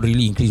they cannot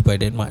really increase by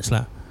that much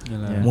lah.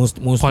 Yeah.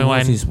 Most Point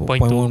one, is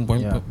point two.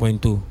 0.1,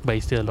 0.2. But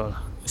it's still a lot lah.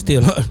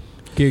 Still a lot.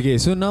 Okay.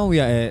 So now we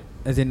are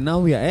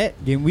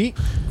at Game Week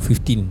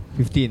 15.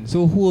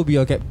 So who will be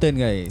your captain,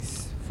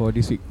 guys, for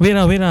this week? Wait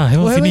lah,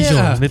 haven't finished.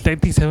 yet? The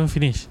tactics haven't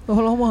finished. Oh,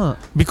 lama.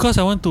 Because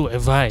I want to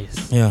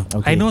advise. Yeah.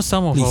 Okay. I know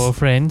some of our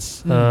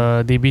friends,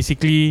 they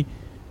basically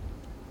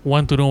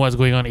want to know what's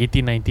going on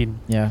 18-19.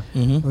 Yeah.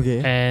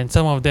 Okay. And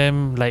some of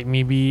them, like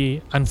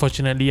maybe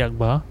unfortunately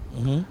Akbar,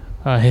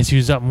 has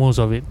used up most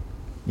of it.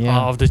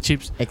 Of the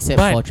chips. Except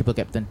But for triple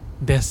captain.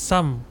 there's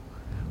some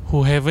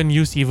who haven't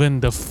used even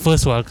the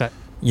first wildcard.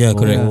 Yeah,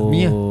 correct.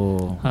 Me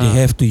They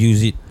have to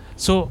use it.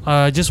 So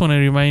just want to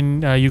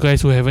remind you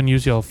guys who haven't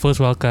used your first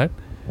wildcard,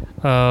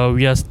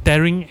 we are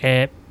staring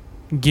at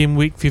Game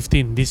Week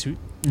 15 this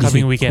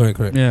coming weekend.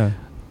 Correct. Yeah.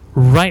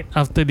 Right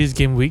after this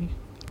game week,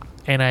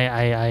 and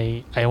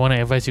I want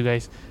to advise you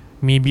guys,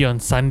 maybe on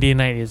Sunday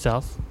night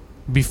itself,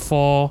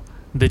 before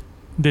the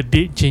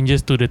date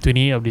changes to the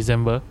 28th of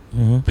December,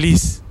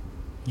 please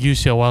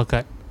use your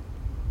wildcard.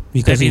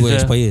 Because That it is will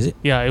expire, is it?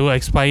 Yeah, it will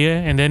expire,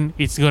 and then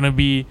it's gonna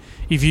be,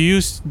 if you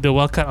use the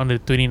wildcard on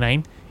the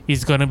 29th,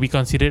 it's gonna be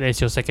considered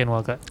as your second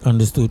wildcard.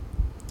 Understood.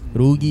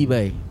 Rugi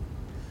bhai.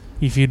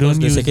 If you don't Because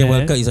the use second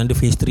that, wildcard is under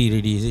phase 3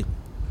 already, is it?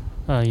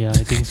 yeah,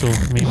 I think so.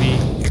 Maybe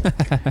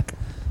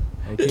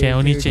can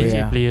only change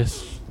 8 players.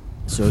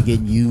 So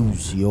again,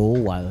 use your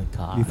wild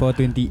card. Before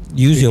 20.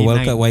 Use your 29.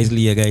 wildcard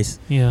wisely, guys.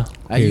 Yeah.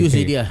 I use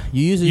it. You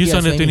use it. Use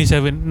on the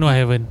 27. No, I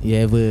haven't.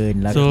 You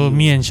haven't. Lucky. So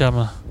me and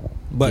Sham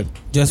But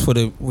just for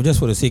the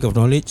sake of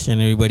knowledge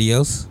and everybody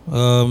else,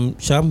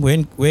 Sham,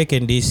 where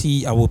can they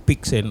see our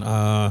picks and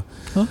our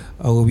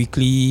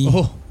weekly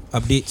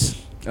updates?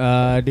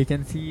 They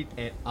can see it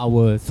at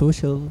our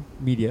social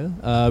media,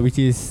 which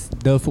is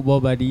The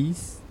Football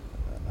Buddies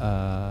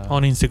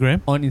on Instagram.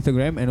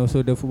 And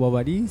also The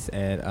Football Buddies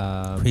at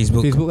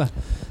Facebook lah.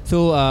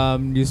 So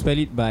you spell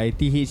it by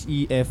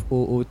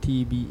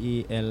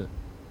TheFootBuddies.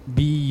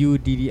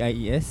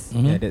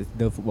 Yeah, that's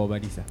The Football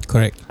Buddies lah.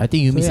 Correct. I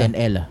think you miss an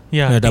L lah.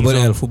 Yeah, double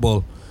L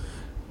football.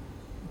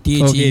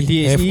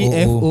 TheFootBuddies.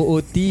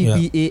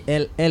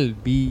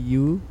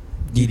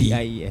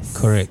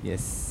 Correct.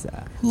 Yes.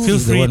 Feel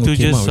free to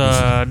just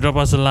drop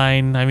us a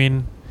line. I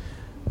mean,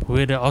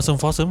 we're the awesome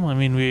foursome. I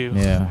mean, we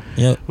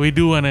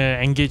do want to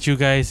engage you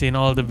guys in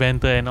all the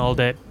banter and all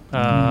that.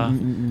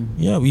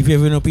 Yeah, if you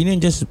have an opinion,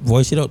 just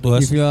voice it out to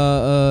us. If you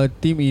are a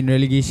team in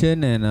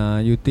relegation and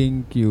you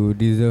think you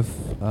deserve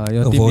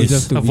your team voice.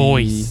 deserves to A be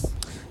voice.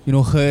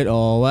 heard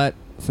or what,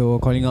 so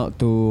calling out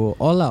to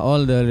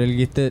all the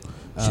relegated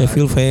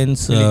Sheffield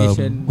fans,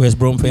 West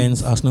Brom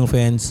fans, Arsenal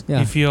fans.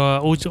 Yeah. If you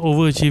are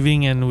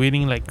overachieving and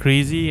winning like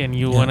crazy, and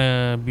you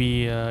wanna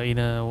be in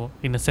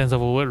a sense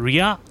of a word,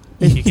 Ria,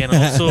 you can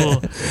also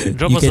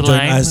drop us a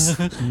line. Us.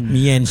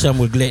 Me and Sham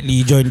will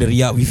gladly join the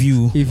Riyadh with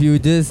you. If you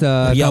just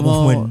come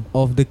movement.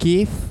 out of the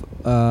cave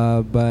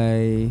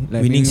by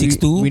like winning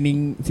 6-2,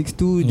 winning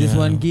 6-2, just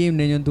one game,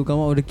 then you want to come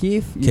out of the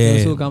cave, you can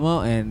also come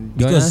out and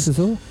join us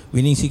also.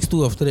 Winning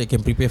 6-2, after that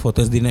can prepare for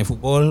Thursday night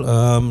football.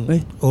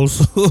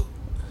 Also,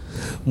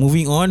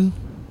 moving on,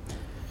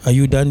 are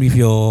you done with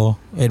your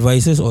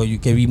advices, or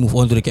can we move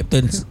on to the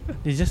captains?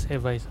 It's just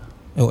advice.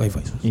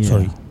 Advice. Yeah.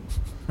 Sorry.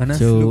 Anas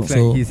looks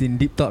like he's in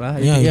deep thought.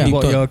 Yeah,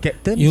 about your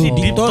captain. You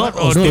deep thought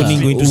or still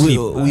going to sleep?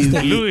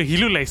 He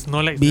look like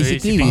Snorlax.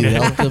 Basically,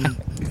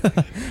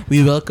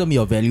 We welcome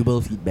your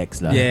valuable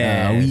feedbacks lah.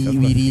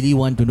 We really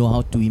want to know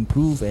how to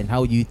improve and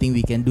how you think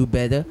we can do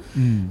better.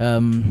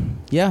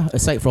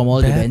 Aside from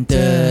all the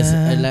banters,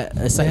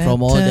 aside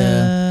from all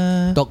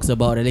the talks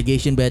about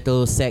relegation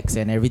battle, sex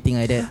and everything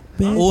like that.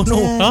 Oh no,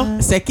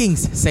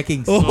 sackings.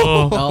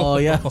 Oh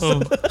yeah.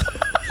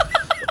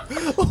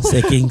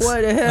 Sackings.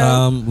 What the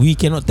hell? We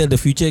cannot tell the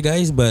future,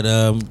 guys, but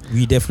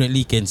we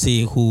definitely can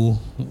say who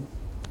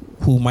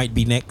might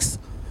be next.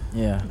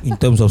 Yeah. In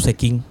terms of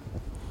sacking,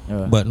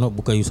 but not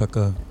Bukayo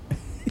Saka.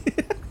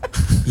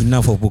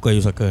 Enough of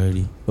Bukayo Saka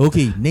already.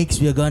 Okay,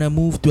 next we are gonna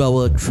move to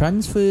our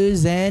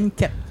transfers and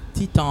captains.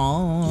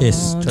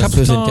 Yes,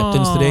 transfers and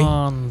captains today.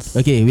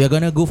 Okay, we are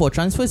gonna go for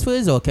transfers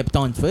first or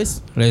captains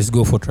first? Let's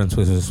go for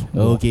transfers first.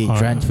 Okay,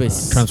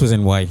 transfers. Transfers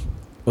and why?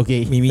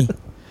 Okay, Mimi.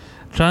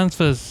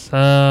 Transfers.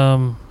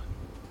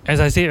 As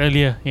I said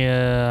earlier,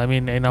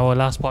 in our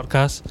last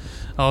podcast,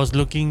 I was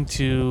looking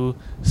to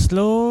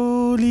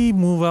slowly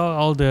move out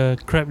all the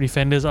crap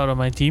defenders out of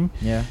my team.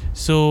 Yeah.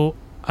 So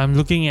I'm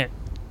looking at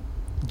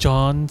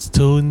John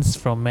Stones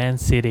from Man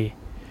City.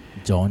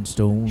 John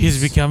Stones.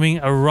 He's becoming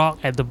a rock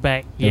at the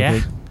back. Yeah.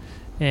 Okay.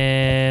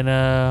 And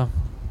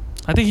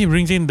I think he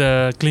brings in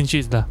the clean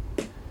sheets.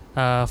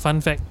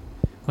 Fun fact,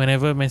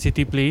 whenever Man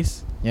City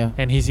plays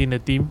and he's in the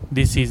team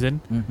this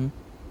season,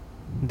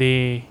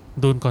 they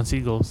don't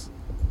concede goals.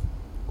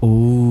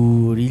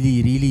 Oh,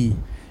 really?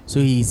 So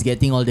he's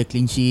getting all the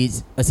clean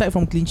sheets. Aside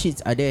from clean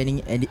sheets, are there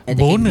any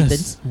attacking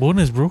returns?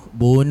 Bonus, bro.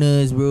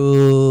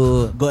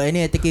 Got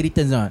any attacking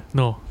returns or not?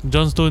 No.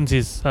 John Stones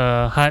is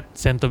hard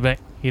centre back.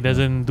 He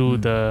doesn't do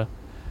the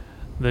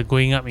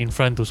going up in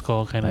front to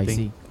score kind of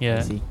thing.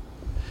 I see.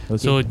 Okay.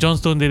 So John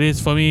Stones it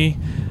is for me.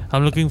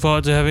 I'm looking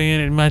forward to having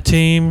it in my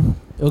team.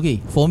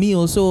 Okay, for me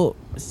also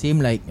same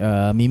like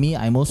Mimi.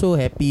 I'm also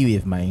happy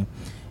with my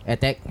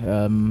attack.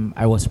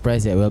 I was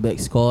surprised that Welbeck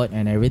scored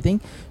and everything.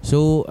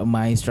 So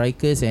my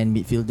strikers and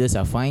midfielders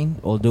are fine.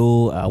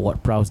 Although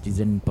Ward-Prowse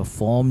didn't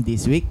perform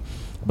this week,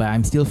 but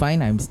I'm still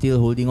fine. I'm still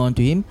holding on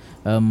to him.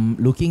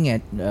 Looking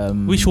at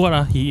which ward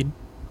are he in?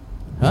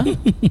 Huh?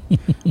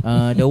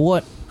 The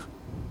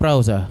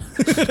Ward-Prowse.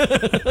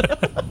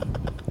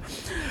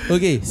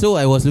 Okay, so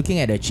I was looking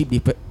at the cheap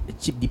defender.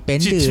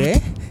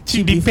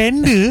 Cheap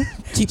defender.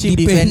 Cheap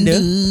defender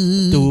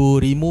to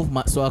remove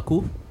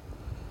Matsuaku.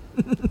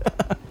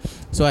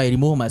 So I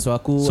remove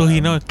Matsuaku. So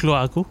he now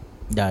keluar aku.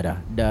 Dah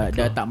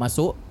tak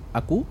masuk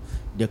aku,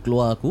 dia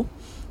keluar aku.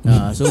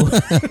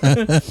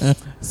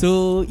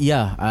 So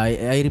yeah,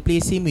 I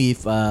replace him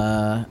with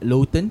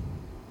Lowton.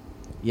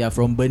 Yeah,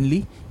 from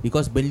Burnley,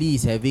 because Burnley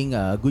is having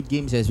good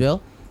games as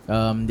well.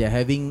 They're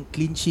having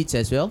clean sheets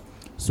as well.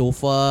 So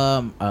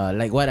far,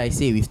 like what I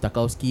say with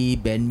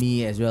Tarkowski, Ben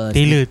Mee as well as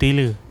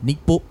Taylor,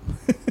 Nick Pope.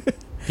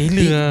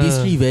 These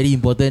three very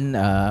important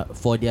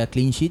for their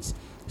clean sheets.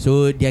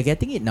 So they're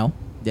getting it now.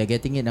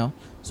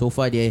 So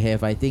far they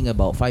have I think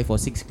about 5 or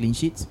 6 clean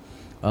sheets.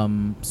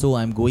 So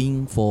I'm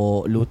going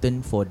for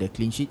Lowton for the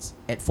clean sheets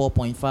at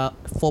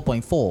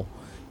 4.4.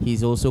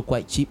 He's also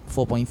quite cheap.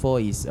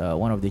 4.4 is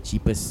one of the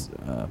cheapest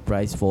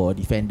price for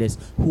defenders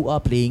who are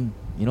playing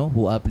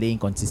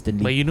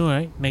consistently. But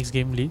right, next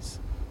game Leeds,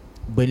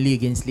 Burnley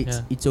against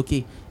Leeds, it's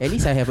okay. At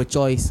least I have a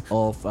choice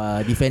of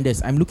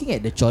defenders. I'm looking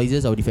at the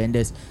choices of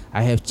defenders.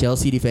 I have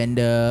Chelsea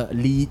defender,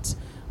 Leeds,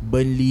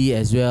 Burnley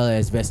as well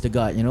as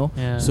Vestergaard.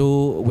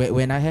 So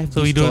when I have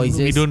these choices,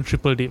 we don't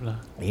triple dip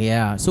lah.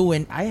 Yeah. So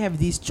when I have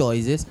these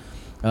choices,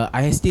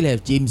 I still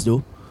have James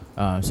though.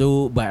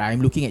 But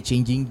I'm looking at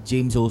changing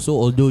James also.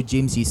 Although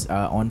James is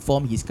on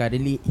form, he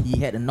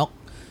had a knock.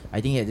 I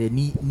think he had a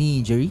knee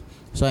injury.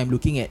 So I'm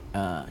looking at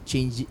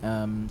changing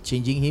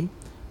him,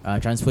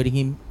 transferring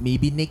him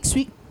maybe next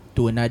week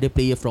to another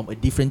player from a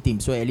different team.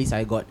 So at least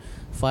I got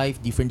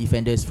 5 different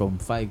defenders from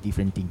 5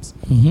 different teams.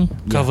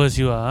 Covers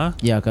you,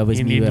 Yeah,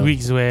 covers me well. In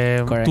weeks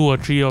where Correct. 2 or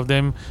 3 of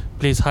them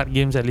plays hard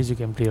games, at least you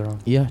can play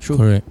around. Yeah, true.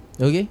 Correct.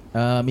 Okay.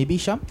 Maybe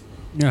Sham.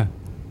 Yeah.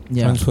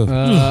 Transfer.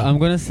 I'm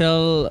gonna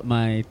sell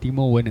my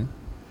Timo Werner.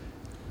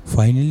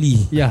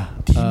 Finally. Yeah.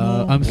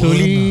 I'm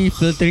slowly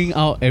filtering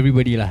out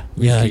everybody lah.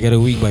 Yeah, I get a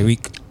week by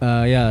week.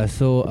 Yeah.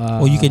 So.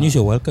 You can use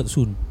your wildcard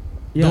soon.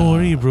 Yeah. Don't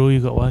worry, bro. You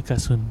got wildcard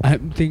soon.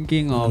 I'm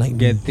thinking of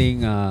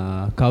getting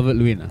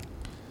Calvert-Lewin.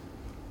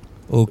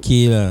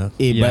 Okay lah.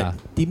 But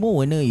Timo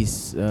Werner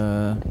is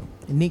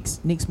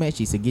next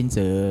match is against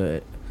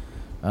a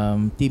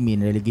team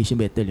in relegation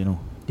battle.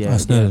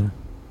 Arsenal.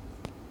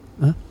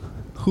 Huh?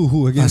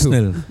 Who against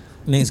Arsenal?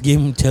 Next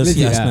game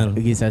Chelsea Arsenal.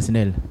 Against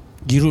Arsenal.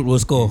 Giroud will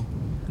score.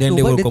 Then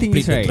they will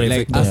complete the trifecta.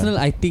 Like Arsenal,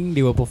 I think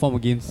they will perform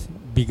against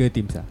bigger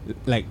teams.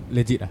 Like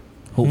legit.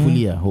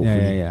 Hopefully.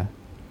 Yeah.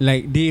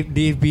 Like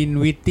they've been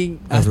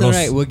waiting. Arsenal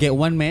will get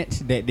one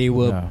match that they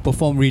will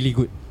perform really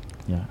good.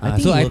 Yeah. I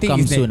think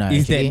come soon.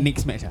 It's that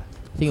next match. I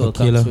think it will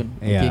come soon.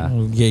 Yeah.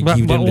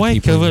 But why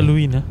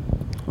Calvert-Lewin?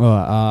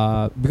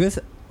 Because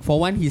for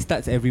one, he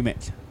starts every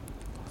match.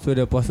 So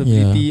the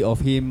possibility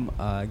of him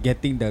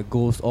getting the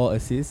goals or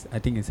assists, I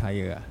think is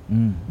higher.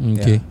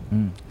 Okay.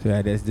 So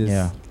that's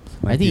just.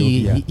 I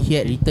think he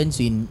had returns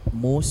in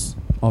most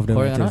of the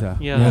Correct, matches.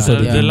 Yeah, Most of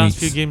the the last weeks.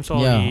 few games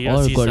all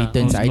all got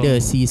returns, either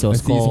assist or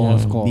score.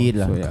 Be it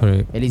lah.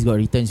 Correct. At least got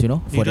returns,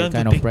 for that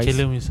kind of price.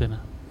 Callum Wilson.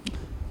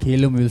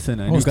 Calum Wilson.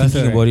 I was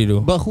thinking about it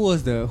though. But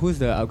who's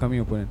the upcoming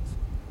opponents?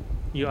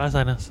 You ask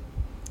Anas.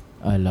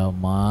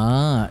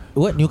 Alamak.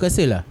 What,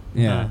 Newcastle lah?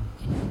 Yeah.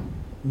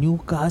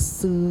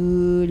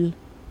 Newcastle.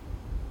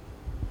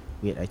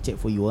 Wait, I check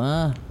for you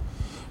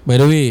By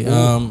the way,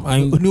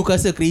 I'm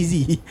Newcastle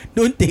crazy.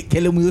 Don't take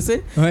Callum Wilson.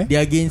 What?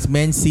 They're against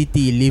Man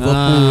City,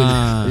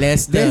 Liverpool,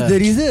 Leicester. That's the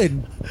reason.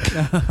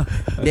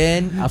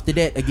 Then after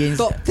that against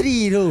Top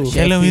 3 though.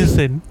 Callum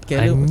Wilson.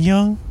 Callum-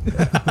 Annyeong.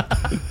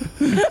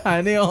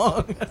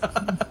 Annyeong.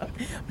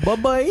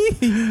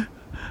 Bye-bye.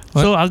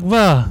 What? So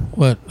Akbar,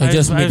 what? I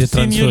just made the I've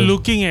seen transfer. you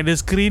looking at the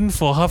screen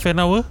for half an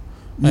hour.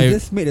 You I-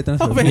 just made the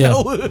transfer. Half an Yeah.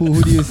 hour. Who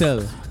do you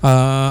sell?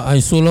 I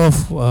sold off.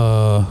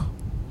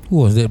 Who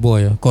was that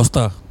boy?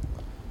 Costa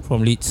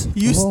from Leeds.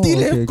 You still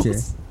have okay.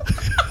 goals.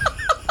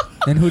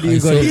 And who do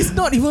you I got? sold- He's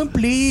not even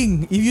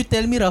playing. If you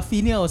tell me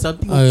Rafinha or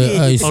something, I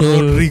okay. Or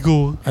sold.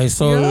 Rodrigo. I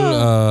sold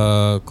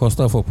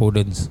Costa for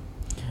Podence.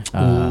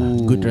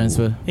 Good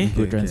transfer. Eh?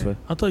 Good transfer.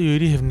 I thought you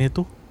already have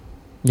Neto.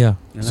 Yeah,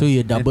 So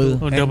you double.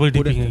 Oh, double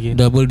dipping again.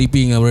 double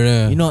dipping,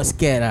 brother. You're not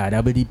scared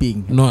double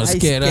dipping. Not I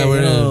scared, you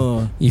brother.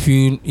 know. If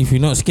you're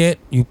not scared,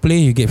 you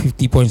play, you get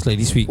 50 points like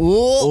this week.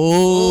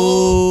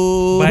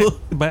 Oh.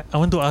 But I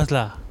want to ask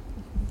lah.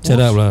 Shut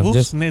up lah. Wolves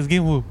Just next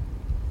game who?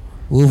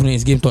 Wolves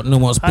next game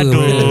Tottenham Hotspur.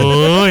 brother.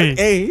 Aduh.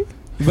 Hey.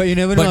 But you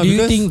never know. But do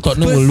you because think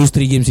Tottenham Spurs- will lose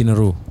 3 games in a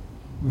row?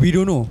 We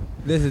don't know.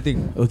 That's the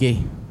thing. Okay.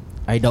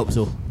 I doubt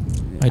so.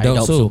 I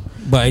doubt so.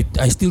 But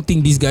I still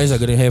think these guys are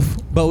gonna have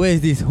But where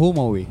is this? Home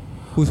or away?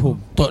 Who's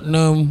home?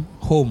 Tottenham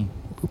home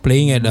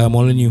playing at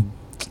Molineux.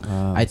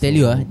 I tell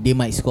you they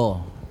might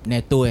score.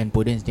 Neto and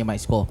Podence, they might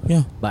score.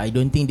 Yeah, But I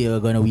don't think they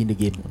are gonna win the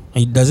game.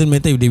 it doesn't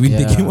matter if they win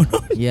the game or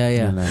not.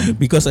 Yeah.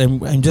 Because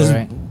I'm just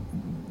Correct.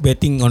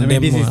 betting on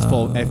them. this is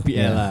for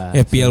FPL lah.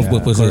 FPL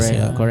purposes. Correct.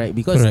 Yeah. Correct.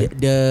 Because Correct.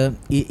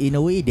 in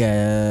a way the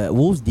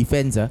Wolves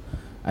defense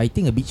I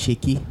think a bit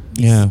shaky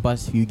these Yeah.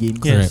 past few games.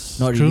 Yes,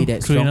 Not true, really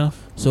that true strong. enough.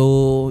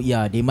 So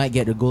yeah, they might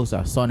get the goals.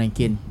 Son and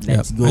Kane.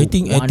 Let's go. I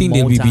think One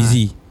they'll more be time.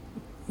 busy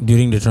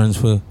during the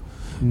transfer,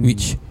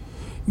 which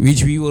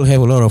we will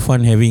have a lot of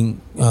fun having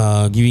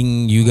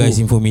giving you guys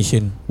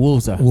information.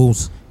 Wolves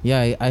Wolves.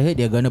 Yeah, I heard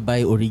they're gonna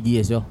buy Origi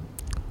as well.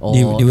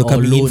 They were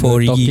coming in loan. for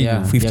Origi,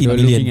 Yeah, 15 they're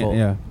million. looking at-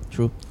 Yeah.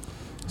 True.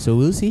 So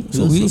we'll see.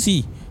 So we'll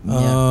see.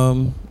 Yeah.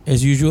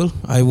 As usual,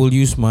 I will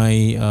use my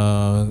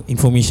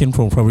information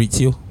from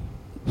Fabrizio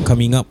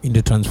coming up in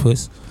the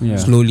transfers. Yeah.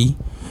 Slowly,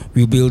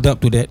 we build up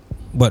to that.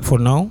 But for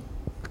now,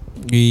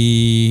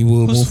 we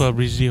will Who's move.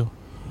 Fabrizio?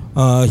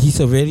 He's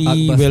a very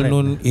Akbar's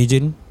well-known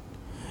agent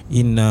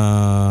in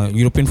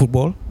European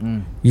football.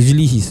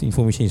 Usually, his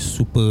information is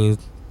super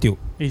tio.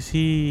 Is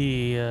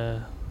he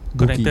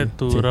connected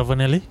to Check.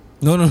 Ravanelli?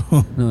 No. No.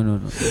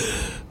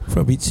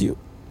 Fabrizio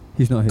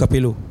He's not here.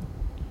 Capello.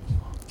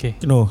 Okay,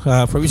 No,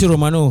 Fabrizio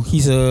Romano.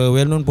 He's a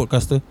well-known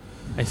podcaster.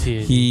 I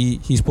see.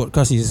 His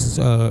podcast is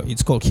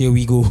it's called Here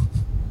We Go.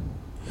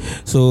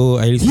 So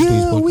I listen to his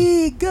Here podcast.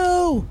 we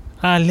go.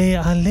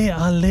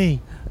 Ale.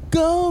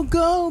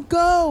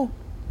 Go.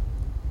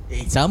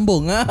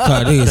 Sambung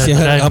Tak ada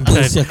sial apa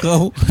sial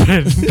kau.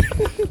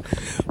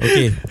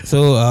 Okay,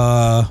 so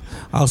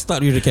I'll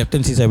start with the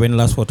captain since I went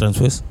last for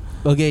transfers.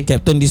 Okay.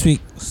 Captain this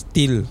week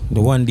still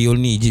the one, the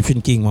only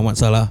Egyptian King, Mohamed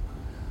Salah.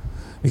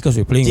 Because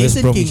we're playing West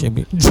Jason Bromwich.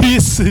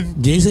 King.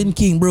 Jason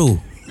King, bro.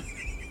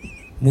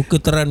 Muka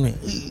teran ni.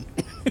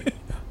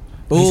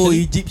 Oh,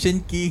 Egyptian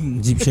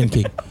King.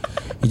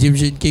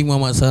 Egyptian King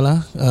Mohamed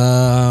Salah.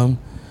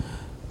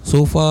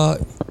 So far,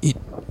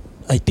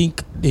 I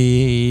think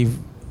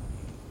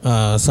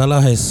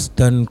Salah has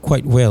done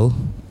quite well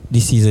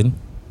this season,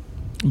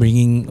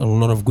 bringing a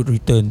lot of good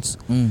returns,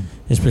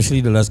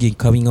 especially the last game,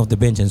 coming off the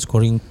bench and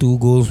scoring 2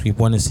 goals with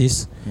 1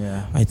 assist.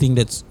 Yeah. I think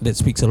that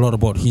speaks a lot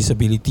about his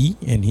ability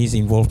and his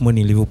involvement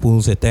in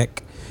Liverpool's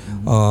attack.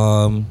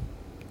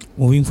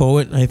 Moving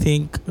forward, I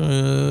think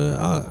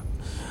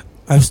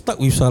I've stuck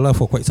with Salah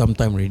for quite some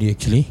time already,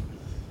 actually,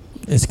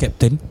 as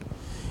captain.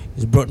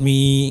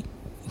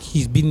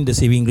 He's been the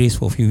saving grace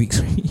for a few weeks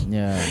already.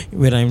 Yeah.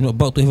 When I'm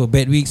about to have a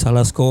bad week,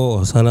 Salah score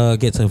or Salah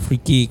gets a free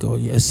kick or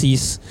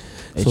assist.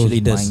 So Actually, he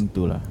does mine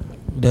too lah.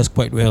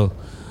 quite well.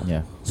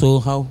 Yeah.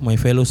 So how,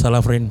 my fellow Salah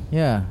friend?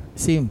 Yeah.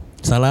 Same.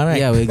 Salah, right?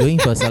 Yeah, we're going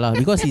for Salah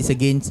because he's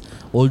against.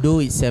 Although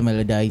it's Sam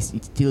Allardyce,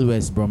 it's still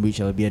West Bromwich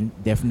Albion.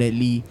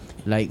 Definitely,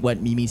 like what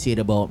Mimi said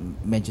about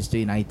Manchester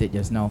United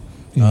just now.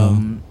 Yeah.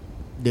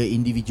 The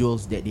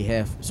individuals that they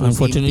have. So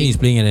Unfortunately, he's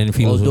playing at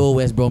Anfield. although Also.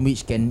 West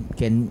Bromwich can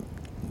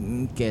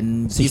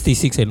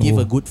 66 and give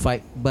a 0. good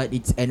fight, but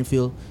it's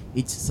Anfield,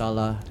 it's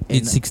Salah. And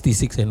It's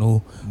 66 and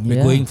 0. We're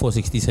Yeah. going for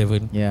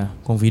 67. Yeah.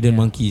 Confident Yeah.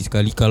 monkey.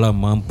 Sekali kalah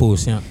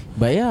mampus ya.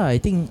 But yeah, I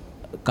think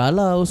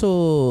Kala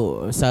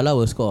also Salah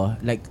will score.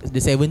 Like the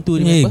 7-2,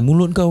 Hey, remember?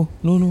 mulut kau.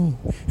 No.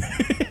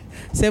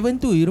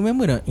 7-2, you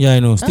remember not? Yeah, I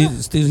know.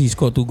 Still he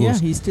scored 2 Yeah, goals.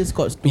 he still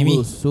scored 2 Mimi.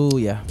 goals. So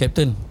yeah.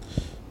 Captain.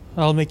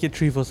 I'll make it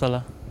 3 for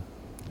Salah.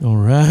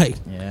 Alright.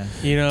 Yeah.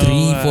 You know,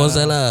 3-4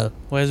 Salah.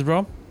 Where's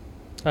Brom?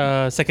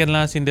 Second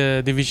last in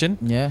the division.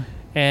 Yeah.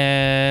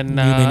 And New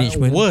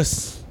management.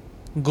 worst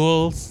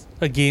goals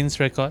against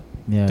record.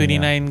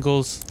 29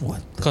 goals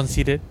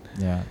conceded.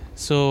 Yeah.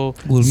 So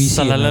Will we see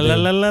Salah, another?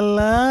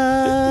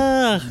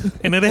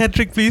 another hat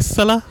trick, please,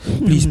 Salah.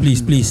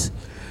 Please.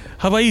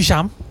 How about you,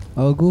 Sham?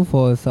 I'll go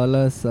for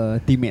Salah's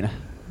teammate.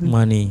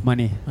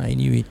 Mane. I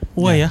knew it.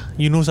 Why?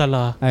 You know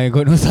Salah. I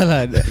got no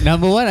Salah.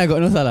 Number 1, I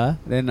got no Salah.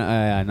 Then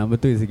number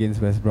 2 is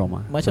against West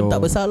Brom. Macam tak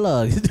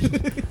bersalah.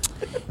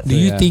 Do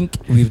you think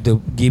with the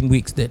game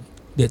weeks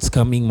that's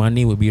coming,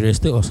 Mane will be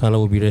rested or Salah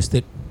will be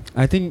rested?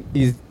 I think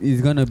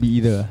it's gonna be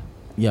either.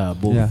 Yeah,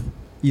 both. Yeah.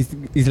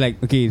 It's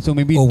like, okay, so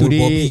maybe or today.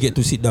 will Bobby get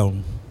to sit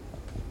down?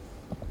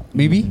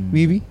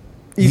 Maybe.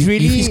 It's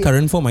really if his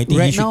current form, I think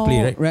right he should now,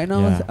 play, right? Right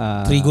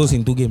now, 3 goals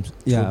in 2 games.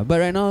 Yeah, So but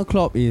right now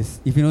Klopp is,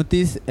 if you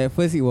notice, at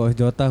first it was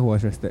Jota who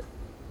was rested.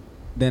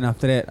 Then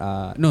after that,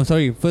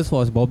 first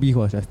was Bobby who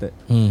was rested.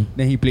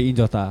 Then he played in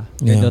Jota.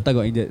 Then Jota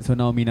got injured, so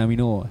now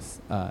Minamino was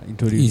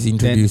introduced.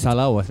 Then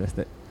Salah was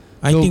rested.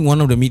 I think one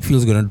of the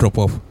midfields gonna drop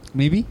off.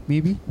 Maybe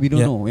we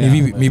don't know.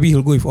 Yeah. Maybe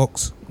he'll go with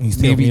Ox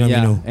instead of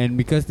Minamino. And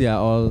because they are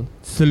all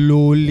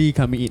slowly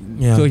coming in,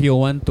 so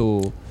he'll want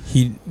to.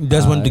 He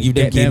does want to give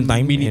them game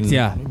time, minutes,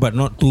 but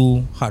not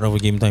too hard of a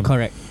game time.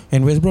 Correct.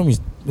 And West Brom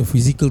is a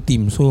physical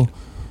team, so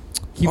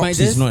he Ox might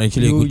just, is not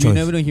actually a good choice. You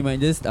never know. He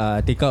might just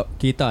take out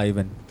Keita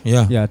even.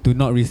 Yeah, to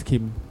not risk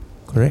him.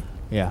 Correct.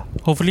 Yeah.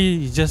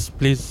 Hopefully he just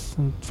plays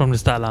from the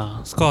start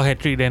lah. Score hat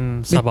trick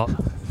then sub out.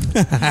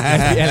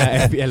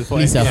 FPL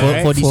for Please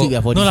FPL, for this week.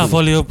 No lah,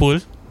 for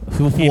Liverpool.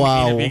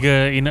 Wow. In a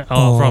bigger,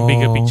 from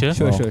bigger picture.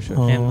 Sure.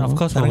 And of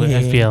course for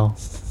FPL.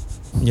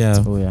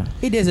 Yeah. Oh yeah.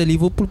 Hey, there's a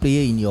Liverpool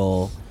player in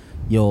your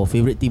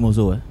favourite team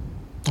also.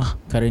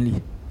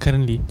 Currently.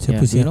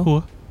 Siapa you know?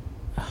 Who?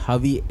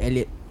 Harvey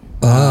Elliott.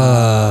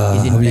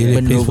 He's in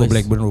Blackburn plays for Rovers.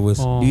 Blackburn Rovers.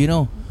 Oh. Do you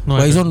know? No,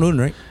 But he's on loan,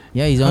 right?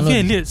 Yeah, he's on Harvey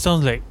loan. Elliott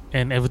sounds like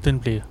an Everton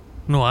player.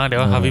 No, that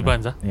one Harvey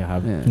Barnes. Yeah,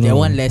 Harvey. No. That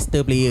one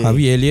Leicester player.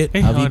 Harvey Elliott.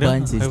 Harvey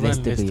Barnes is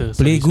Leicester player.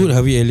 Play good,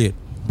 Harvey Elliott.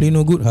 Play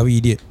no good, Harvey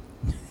Idiot.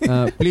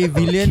 Play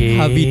villain, Okay.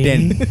 Harvey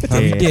Dent.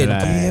 Harvey Dent.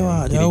 Okay,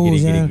 wah, jauh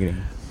sia.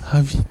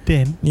 Harvey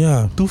Dent.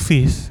 Yeah,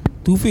 Two-Face.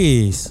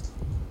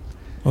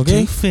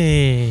 Okay.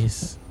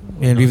 Two-Face.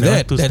 And with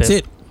that, Two that's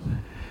step. it.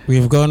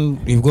 We've gone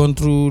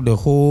through the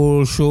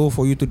whole show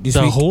for you to this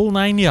The week. whole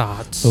 9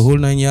 yards. The whole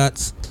 9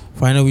 yards.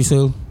 Final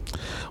whistle.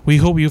 We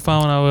hope you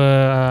found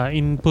our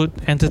input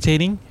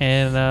entertaining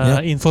and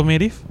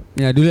informative.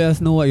 Yeah, do let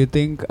us know what you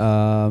think.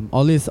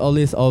 Always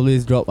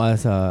drop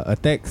us a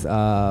text.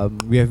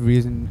 We have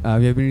been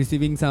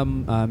receiving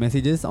some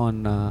messages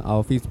on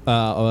our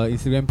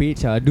Instagram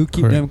page. Do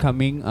keep Correct. them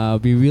coming.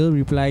 We will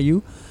reply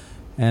you.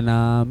 And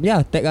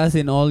tag us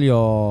in all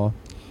your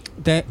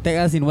tag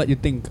us in what you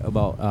think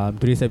about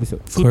today's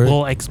episode.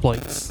 Football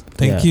exploits.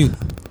 Thank you.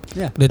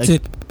 Yeah. That's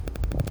it.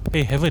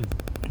 Hey, Heaven.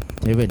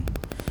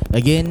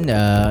 Again,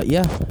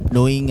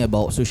 knowing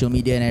about social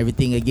media and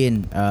everything.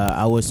 Again,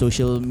 our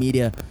social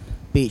media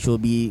page will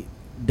be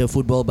The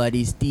Football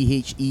Buddies,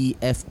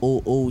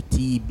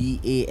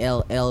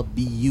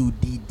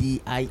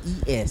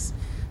 TheFootballBuddies.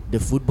 The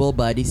Football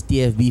Buddies,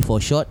 TFB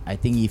for short. I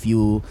think if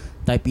you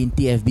type in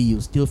TFB,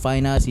 you'll still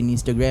find us in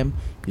Instagram.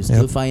 You'll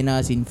still find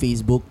us in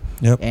Facebook.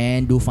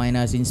 And do find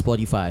us in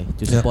Spotify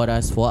to support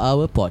us for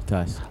our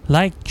podcast.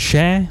 Like,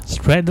 share,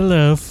 spread the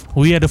love.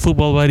 We are the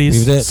Football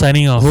Buddies. With that,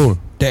 signing off. Roll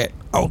that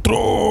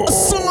outro.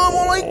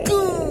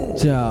 Assalamualaikum.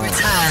 Ciao.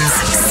 Returns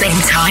same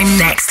time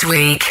next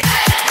week.